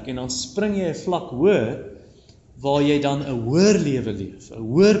genadewerk, en dan spring jy 'n vlak hoër, waar jy dan 'n hoër lewe leef, 'n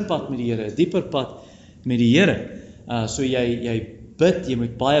hoër pad met die Here, 'n dieper pad met die Here. So jy bid, jy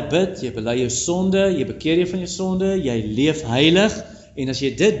moet baie bid, jy bely jou sonde, jy bekeer jy van jou sonde, jy leef heilig, en as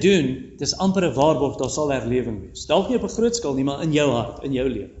jy dit doen, dis amper 'n waarborg, daar sal herlewing wees. Dalk nie op 'n groot skaal nie, maar in jou hart, in jou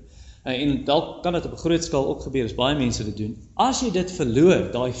lewe. En dalk kan dit op 'n groot skaal ook gebeur, as baie mense dit doen. As jy dit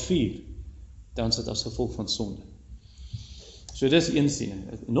verloor, daai vuur, dan is dit as gevolg van sonde. So dis een siening.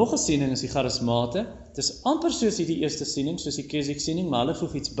 Nog 'n siening is die charismate. Dit is amper soos die eerste siening, soos die Keswick siening, maar hulle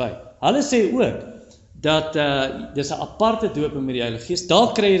voeg iets by. Hulle sê ook dat dis 'n aparte doping met die Heilige Gees.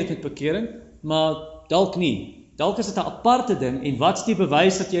 Dalk kry jy dit met bekering, maar dalk nie. Dalk is dit 'n aparte ding, en wat's die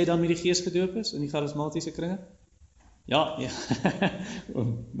bewys dat jy dan met die Gees gedoop is in die charismatiese kringe? Ja.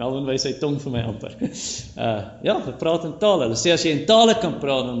 Melvin wys sy tong vir my amper. Ja, hulle praat in tale. Hulle sê as jy in tale kan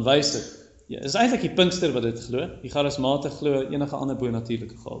praat, dan wys dit. Ja, is eintlik die Pinkster wat dit glo. Die charismate glo enige ander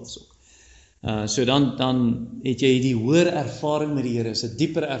bonatuurlike gawes ook. So dan het jy die hoër ervaring met die Here, is 'n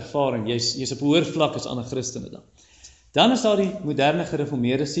dieper ervaring. Jy's op 'n hoër vlak as ander Christene dan. Dan is daar die moderne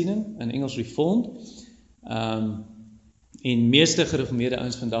gereformeerde siening, in Engels Reformed. En meeste gereformeerde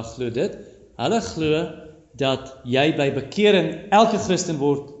ouens vandag glo dit. Hulle glo dat jy by bekering, elke Christen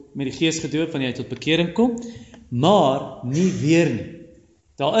word met die Gees gedoop wanneer jy tot bekering kom, maar nie weer nie.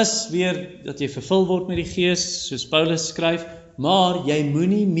 Daar is weer dat jy vervul word met die Gees, soos Paulus skryf, maar jy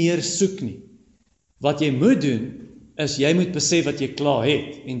moenie meer soek nie. Wat jy moet doen, is jy moet besef wat jy klaar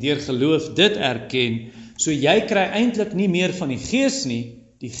het, en deur geloof dit erken, so jy kry eintlik nie meer van die Gees nie,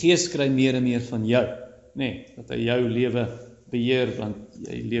 die Gees kry meer en meer van jou. Nee, dat hy jou lewe beheer, want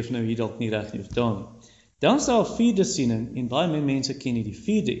jy leef nou hier dalk nie reg nie of daar nie. Dan is daar 'n vierde siening, en baie mense ken nie die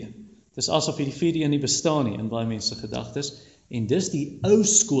vierde een. Dit is asof die vierde een nie bestaan nie in baie mense gedagtes, en dis die ou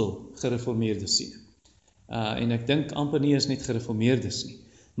skool gereformeerde siening. En ek dink amper nie is net gereformeerdes nie,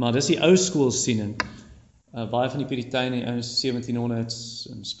 maar dis die ou skool siening. Baie van die Puriteine, ouens 1700s,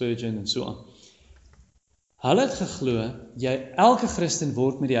 en Spurgeon en so aan. Hulle het geglo, elke Christen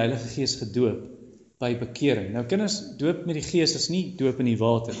word met die Heilige Gees gedoop by bekering. Nou kinders, doop met die Gees is nie doop in die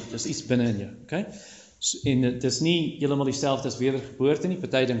water, dis iets binne in jou, okay? En dit is nie heeltemal dieselfde as wedergeboorte nie,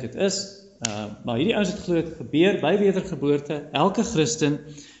 party dink dit is, maar hierdie ouens het geglo dit gebeur by wedergeboorte, elke Christen,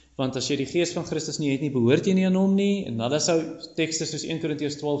 want as jy die Gees van Christus nie het nie, behoort jy nie aan hom nie, en hulle sou tekste soos 1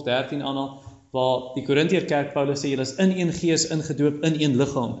 Korintiërs 12:13 aanhaal, waar die Korintiër kerk Paulus sê, julle is in een Gees ingedoop, in een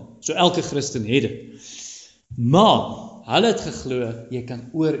liggaam, so elke Christen het dit. Maar, hulle het geglo, jy kan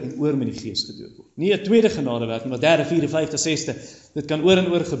oor en oor met die Gees gedoop word. Nie 'n tweede genadewerk, maar derde, vierde, vyfde, sesde, dit kan oor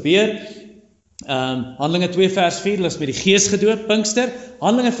en oor gebeur. Handelinge 2 vers 4, hulle is met die Gees gedoop, Pinkster.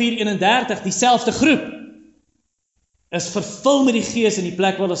 Handelinge 4:31, dieselfde groep is vervul met die Gees in die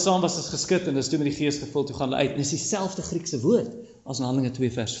plek waar hulle saam was, is geskit, en is toe met die Gees gevul, toe gaan hulle uit, en is dieselfde Griekse woord, as in Handelinge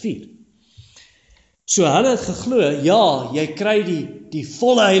 2 vers 4. So hulle het geglo, ja, jy kry die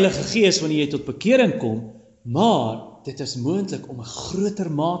volle Heilige Gees wanneer jy tot bekering kom, maar dit is moontlik om 'n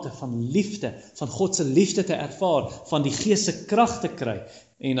groter mate van liefde, van God se liefde te ervaar, van die Gees se krag te kry,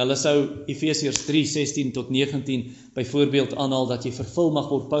 En hulle sou Efesiërs 3:16 tot 19 byvoorbeeld aanhaal dat jy vervul mag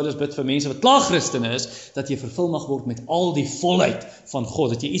word. Paulus bid vir mense wat klaar Christene is, dat jy vervul mag word met al die volheid van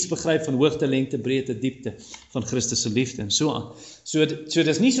God, dat jy iets begryp van hoogte, lengte, breedte, diepte van Christus se liefde en so aan. So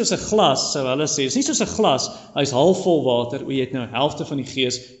dis nie soos 'n glas, sou hulle sê, dis nie soos 'n glas, hy's halfvol water, jy het nou helfte van die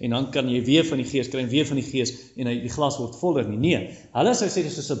Gees en dan kan jy weer van die Gees kry en weer van die Gees en die glas word voller nie. Nee, hulle sou sê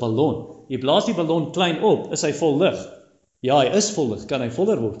dis soos 'n ballon. Jy blaas die ballon klein op, is hy vol lug. Ja, hy is vol lig, kan hy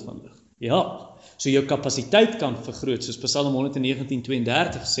voller word van lig? Ja, so jou kapasiteit kan vergroot, soos Psalm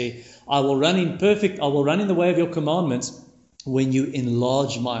 119:32 sê, I will run in the way of your commandments when you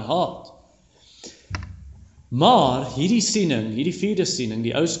enlarge my heart. Maar hierdie vierde siening,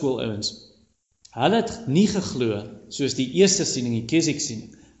 die ou skool ouens, hulle het nie geglo, soos die eerste siening, die Keswick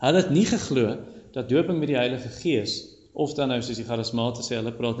siening, hulle het nie geglo dat doping met die Heilige Gees, of dan nou soos die charismate sê,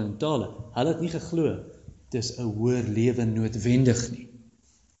 hulle praat in tale, hulle het nie geglo, dis 'n hoër lewe noodwendig nie.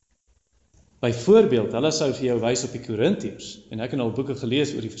 Byvoorbeeld, hulle sou vir jou wys op die Korintiërs, en ek het al boeke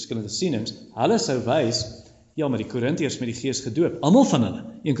gelees oor die verskillende sienings, hulle sou wys, ja, maar die Korintiërs met die Gees gedoop, almal van hulle,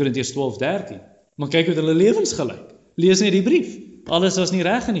 1 Korintiërs 12:13, maar kyk hoe hulle lewens gelyk, lees net die brief, alles was nie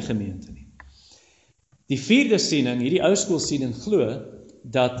reg in die gemeente nie. Die vierde siening, hierdie ou skool siening glo,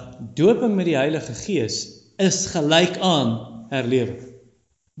 dat doping met die Heilige Gees is gelyk aan herlewing.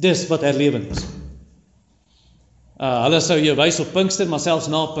 Dis wat herlewing is. Hulle sou jou wys op Pinkster, maar selfs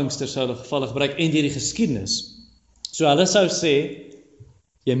na Pinkster sou hulle gevalle gebruik en deur die geskiedenis. So hulle sou sê,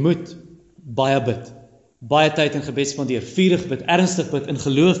 jy moet baie bid, baie tyd in gebed spandeer, vurig bid, ernstig bid, in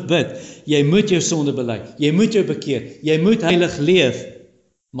geloof bid, jy moet jou sonde bely, jy moet jou bekeer, jy moet heilig leef,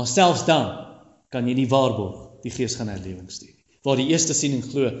 maar selfs dan kan jy nie waarborg, die Gees gaan herlewing stuur. Waar die eerste siening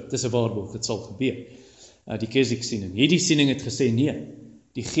glo, dis 'n waarborg, dit sal gebeur. Die Keswick siening, hierdie siening het gesê nee,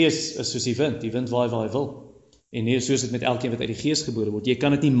 die Gees is soos die wind waai waar hy wil. En nee, soos dit met elkeen wat uit die Gees gebore word. Jy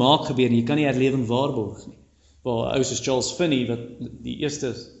kan dit nie maak gebeur nie, jy kan nie herlewing waarborg nie. Waar ou soos Charles Finney, wat die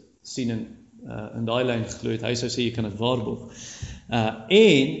eerste siening in daai lyn geglo het, hy sou sê jy kan dit waarborg.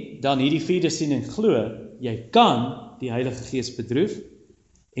 En dan hierdie vierde siening glo, jy kan die Heilige Gees bedroef,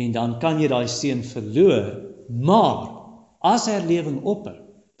 en dan kan jy daai seën verloor, maar as herlewing ophou,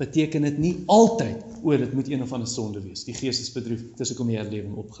 beteken dit nie altyd, dit moet een of ander sonde wees. Die Gees is bedroef, dis hoekom die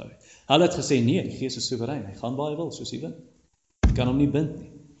herlewing opgehou het. Hulle het gesê, nee, die Gees is soewerein, hy gaan waar hy wil, soos die wind. Jy kan hom nie bind nie.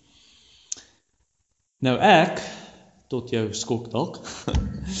 Nou ek, tot jou skok dalk,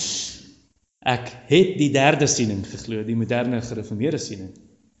 ek het die derde siening geglo, die moderne gereformeerde siening,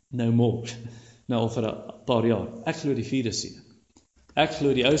 nou al vir 'n paar jaar. Ek glo die vierde siening. Ek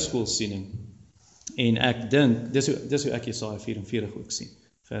glo die ou skool siening, en ek dink, dis hoe ek Jesaja 44 ook sien,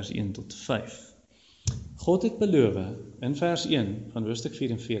 vers 1 tot 5. God het beloof, in vers 1 van hoofstuk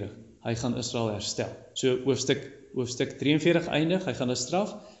 44, hy gaan Israel herstel. So hoofstuk 43 eindig, hy gaan hulle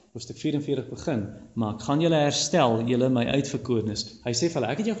straf, hoofstuk 44 begin, maar ek gaan julle herstel, julle my uitverkorenes. Hy sê vir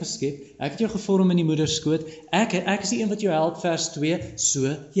hulle, ek het jou geskep, ek het jou gevorm in die moederskoot, ek is die een wat jou help, vers 2,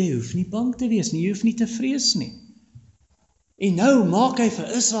 so jy hoef nie bang te wees nie, jy hoef nie te vrees nie. En nou maak hy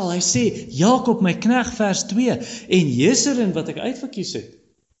vir Israel, hy sê, Jakob my knegt, vers 2, en Jeseren wat ek uitverkies het.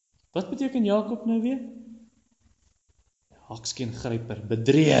 Wat beteken Jakob nou weer? Hakskeen-gryper,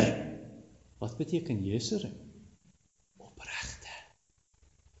 bedrieër. Wat beteken Jeseren? Opregte.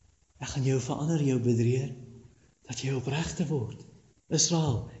 Ek gaan jou verander, jou bedrieër, dat jy opregte word.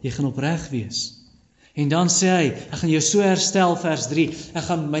 Israel, jy gaan opreg wees. En dan sê hy, ek gaan jou so herstel, vers 3, ek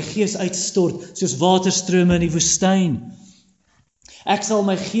gaan my Gees uitstort, soos waterstrome in die woestyn. Ek sal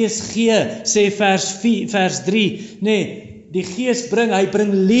my Gees gee, sê vers 3, nee, die Gees hy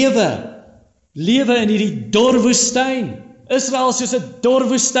bring lewe in hierdie dor woestyn. Israel soos 'n dor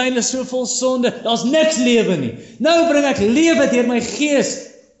woestyn is so vol sonde, daar's niks lewe nie. Nou bring ek lewe deur my Gees.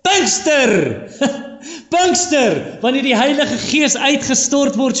 Pinkster! Pinkster, wanneer die Heilige Gees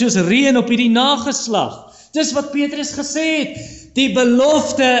uitgestort word soos reën op hierdie nageslag. Dis wat Petrus gesê het. Die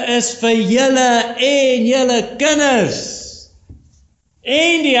belofte is vir julle en julle kinders.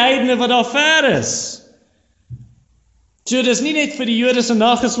 En die heidene wat daar ver is. So dis nie net vir die Jode se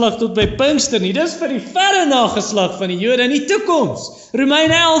nageslag tot by Pinkster nie, dis vir die verre nageslag van die Jode in die toekoms.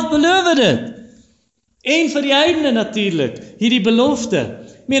 Romeine 11 beloof dit. En vir die heidene natuurlik, hierdie belofte.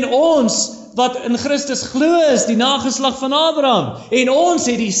 Ons wat in Christus glo is die nageslag van Abraham, en ons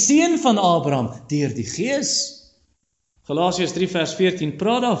het die seun van Abraham deur die Gees. Galasiërs 3 vers 14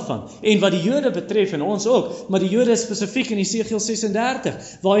 praat daarvan, en wat die Jode betref en ons ook, maar die Jode spesifiek in Esegiel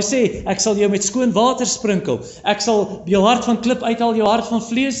 36, waar hy sê, ek sal jou met skoon water sprinkel, ek sal jou hart van klip uithaal, jou hart van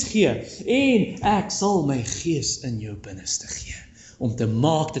vlees gee, en ek sal my Gees in jou binneste gee, om te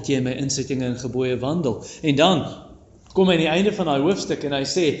maak dat jy in my insettinge en gebooie wandel. En dan, Kom hy aan die einde van daai hoofstuk en hy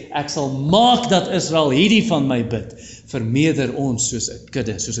sê, ek sal maak dat Israel hierdie van my bid. Vermeerder ons soos 'n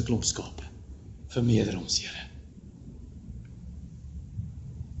kudde, soos 'n klomp skape. Vermeerder ons, Here.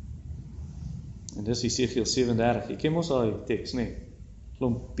 En dis Jesegiel 37. Jy ken mos daai teks, nee.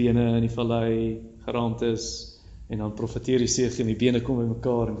 Klomp bene in die vallei, geraamtes, en dan profeteer Jesegiel, en die bene kom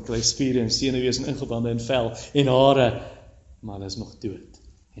bymekaar, en kry spiere en senuwees en ingebande en vel en hare, maar hulle is nog dood.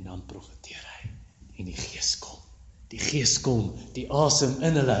 En dan profeteer hy, en die Gees kom. Die Gees kom, die asem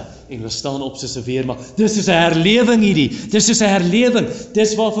in hulle, en hulle staan op soos 'n weermag. Dis soos 'n herlewing hierdie, dis soos 'n herlewing,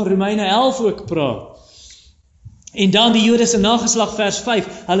 dis waarvan Romeine 11 ook praat. En dan die Jode se nageslag, vers 5,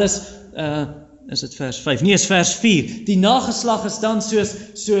 hulle is dit vers 5? Nee, is vers 4. Die nageslag is dan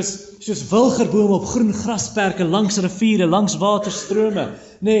soos wilgerboom op groen grasperke, langs riviere, langs waterstrome.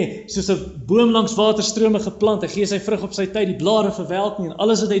 Nee, soos 'n boom langs waterstrome geplant, hy gee sy vrug op sy tyd, die blare verwelk nie, en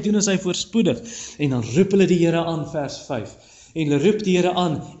alles wat hy doen is hy voorspoedig. En dan roep hulle die Here aan, vers 5. En hulle roep die Here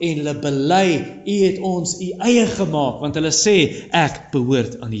aan, en hulle bely, U het ons U eie gemaak, want hulle sê, ek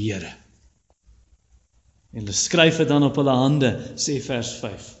behoort aan die Here. En hulle skryf dit dan op hulle hande, sê vers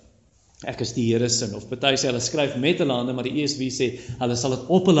 5. Ek is die Here se, of party sê hulle skryf met hulle hande, maar die ESV sê, hulle sal dit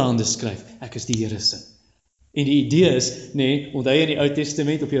op hulle hande skryf, ek is die Here se. En die idee is, nee, onthou in die Ou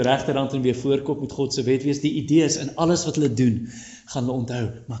Testament, op jou regterhand en weer voorkop met God se wet wees, die idee is, in alles wat hulle doen, gaan hulle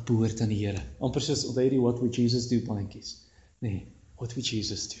onthou, maar ek behoort aan die Here. Amper soos, onthou die What Would Jesus Do bandjies. Nee, What Would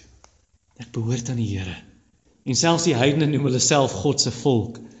Jesus Do? Ek behoort aan die Here. En selfs die heidene noem hulle self God se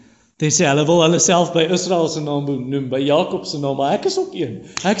volk. Hy sê, hulle wil hulle self by Israel se naam noem, by Jakob se naam, maar ek is ook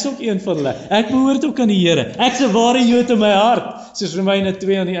een van hulle. Ek behoort ook aan die Here. Ek is 'n ware Jood in my hart, soos Romeine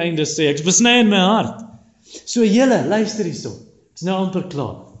 2 aan die einde sê, ek is besny in my hart. So julle, luister hierso, ek is nou amper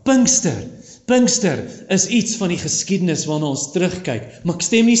klaar. Pinkster is iets van die geskiedenis waarna ons terugkyk, maar ek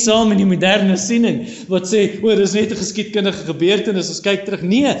stem nie saam met die moderne siening, wat sê, dis net 'n geskiedkundige gebeurtenis, ons kyk terug.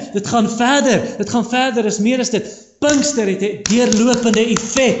 Nee, dit gaan verder, is meer as dit. Pinkster het 'n deurlopende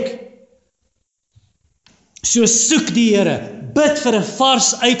effek. So soek die Here, bid vir 'n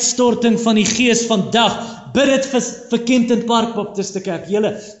vars uitstorting van die Gees vandag, bid dit vir Kempton Park Baptist Kerk,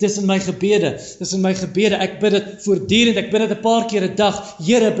 julle, dis in my gebede, ek bid dit voortdurend, ek bid dit 'n paar keer 'n dag,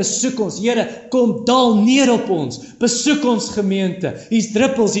 Here, besoek ons, Here, kom daal neer op ons, besoek ons gemeente, hier's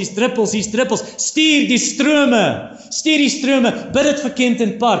druppels, stuur die strome, bid dit vir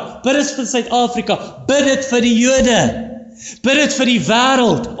Kempton Park, bid dit vir Suid-Afrika, bid dit vir die Jode, bid dit vir die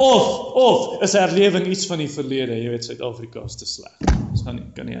wêreld, of is herlewing iets van die verlede, jy weet, Suid-Afrika is te sleg, ons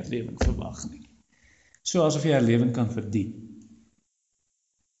kan nie herlewing verwag nie. So asof jy herlewing kan verdien.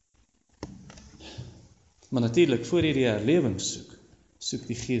 Maar natuurlik, voor jy die herlewing soek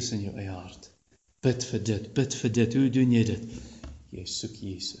die Gees in jou eie hart. Bid vir dit, hoe doen jy dit? Jy soek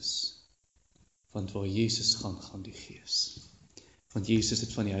Jesus. Want waar Jesus gaan die Gees. Want Jesus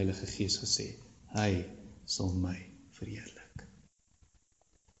het van die Heilige Gees gesê, hy sal my verheerlik.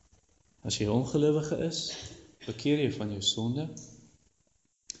 As jy ongelowige is, bekeer jy van jou sonde,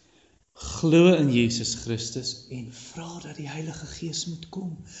 glo in Jesus Christus en vra dat die Heilige Gees moet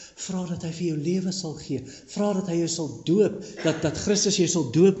kom. Vra dat hy vir jou lewe sal gee. Vra dat hy jou sal doop, dat Christus jou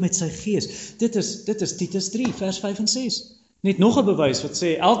sal doop met sy Gees. Dit is Titus 3, vers 5 en 6. Net nog 'n bewys wat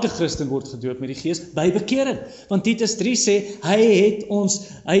sê, elke Christen word gedoop met die Gees by bekering. Want Titus 3 sê, hy het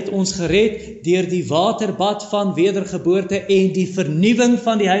ons gered deur die waterbad van wedergeboorte en die vernuwing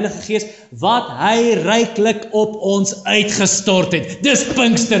van die Heilige Gees, wat hy ryklik op ons uitgestort het. Dis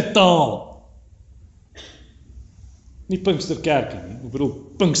Pinkstertaal. Nie Pinksterkerk nie, ek bedoel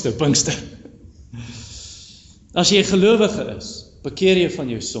Pinkster. As jy gelowige is, bekeer jy van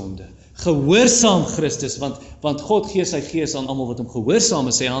jou sonde. Gehoorsaam Christus, want God gee sy Gees aan almal wat hom gehoorsaam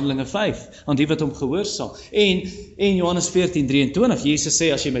is, sê Handelinge 5, aan die wat hom gehoorsaam. En Johannes 14:23, Jesus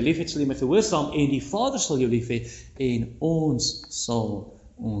sê, as jy my lief het, sal jy my gehoorsaam, en die Vader sal jou lief hê, en ons sal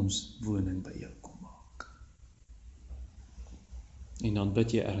ons woning by jou kom maak. En dan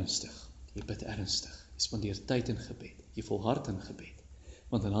bid jy ernstig, jy spandeer tyd in gebed, jy volhard in gebed,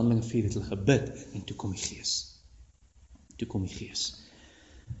 want in Handelinge 4 het hulle gebid, en toe kom die Gees.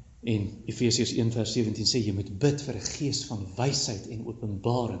 En Efesiërs 1 vers 17 sê, jy moet bid vir 'n gees van wysheid en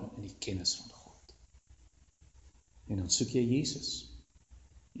openbaring in die kennis van God. En dan soek jy Jesus.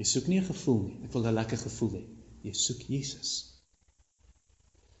 Jy soek nie 'n gevoel nie, ek wil 'n lekker gevoel hê. Jy soek Jesus.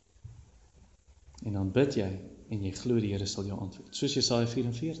 En dan bid jy, en jy glo die Here sal jou antwoord. Soos Jesaja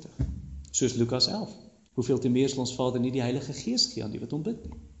 44, soos Lukas 11. Hoeveel te meer sal ons Vader nie die Heilige Gees gee aan die wat hom bid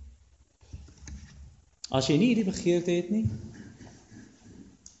nie. As jy nie hierdie begeerte het nie,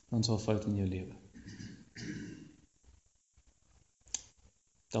 dan sal fout in jou lewe.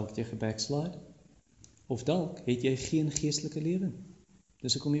 Dalk jy gebackslide, Of dalk het jy geen geestelike lewe.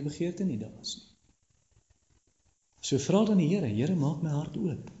 Dis hoekom die begeerte nie daar is nie. So vra dan die Here, Here, maak my hart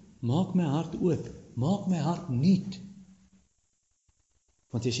oop. Maak my hart oop. Maak my hart nuut.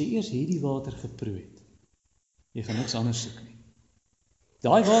 Want as jy eers hierdie water geproe het, jy gaan niks anders soek nie.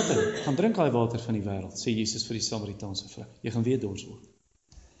 Daai water, gaan drink daai water van die wêreld, sê Jesus vir die Samaritaanse vrou. Jy gaan weer dors word.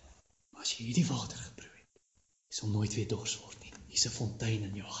 Maar as jy hierdie water geproe het, jy sal nooit weer dors word nie. Hier's 'n fontein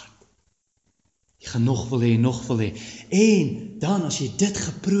in jou hart. Jy gaan nog wil hê, nog wil hê. En dan as jy dit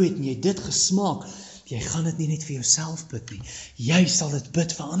geproe het en jy dit gesmaak, jy gaan dit nie net vir jouself bid nie. Jy sal dit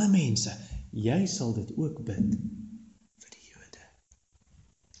bid vir ander mense. Jy sal dit ook bid vir die Jode.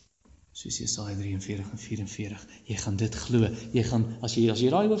 Soos Jesaja 43 en 44. Jy gaan dit glo. Jy gaan, as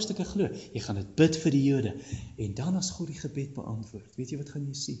jy daai hoofstukke glo, jy gaan dit bid vir die Jode. En dan as God die gebed beantwoord, weet jy wat gaan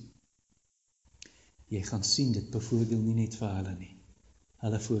jy sien? Jy gaan sien dit bevoordeel nie net vir hulle nie.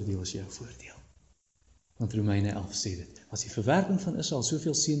 Hulle voordeel is jou voordeel. Want Romeine 11 sê dit. As die verwerping van Israel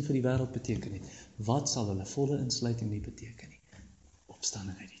soveel seën vir die wêreld beteken het, wat sal hulle volle insluiting nie beteken nie?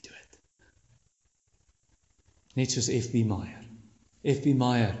 Opstanding uit die dood. Net soos F.B. Meyer. F.B.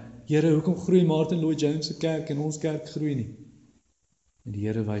 Meyer, Here, hoekom groei Martin Lloyd Jones se kerk en ons kerk groei nie? En die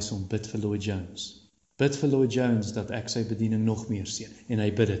Here wys hom, bid vir Lloyd Jones. Bid vir Lloyd Jones dat ek sy bediening nog meer seën. En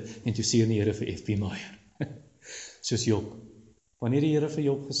hy bid dit. En toe seën die Here vir F.B. Meyer. Soos Job. Wanneer die Here vir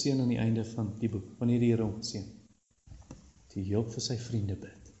Job geseën aan die einde van die boek, wanneer die Here hom geseën, toe Job vir sy vriende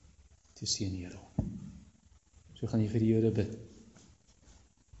bid, toe seën die Here hom. So gaan jy vir die Jode bid.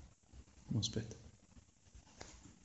 Ons bid.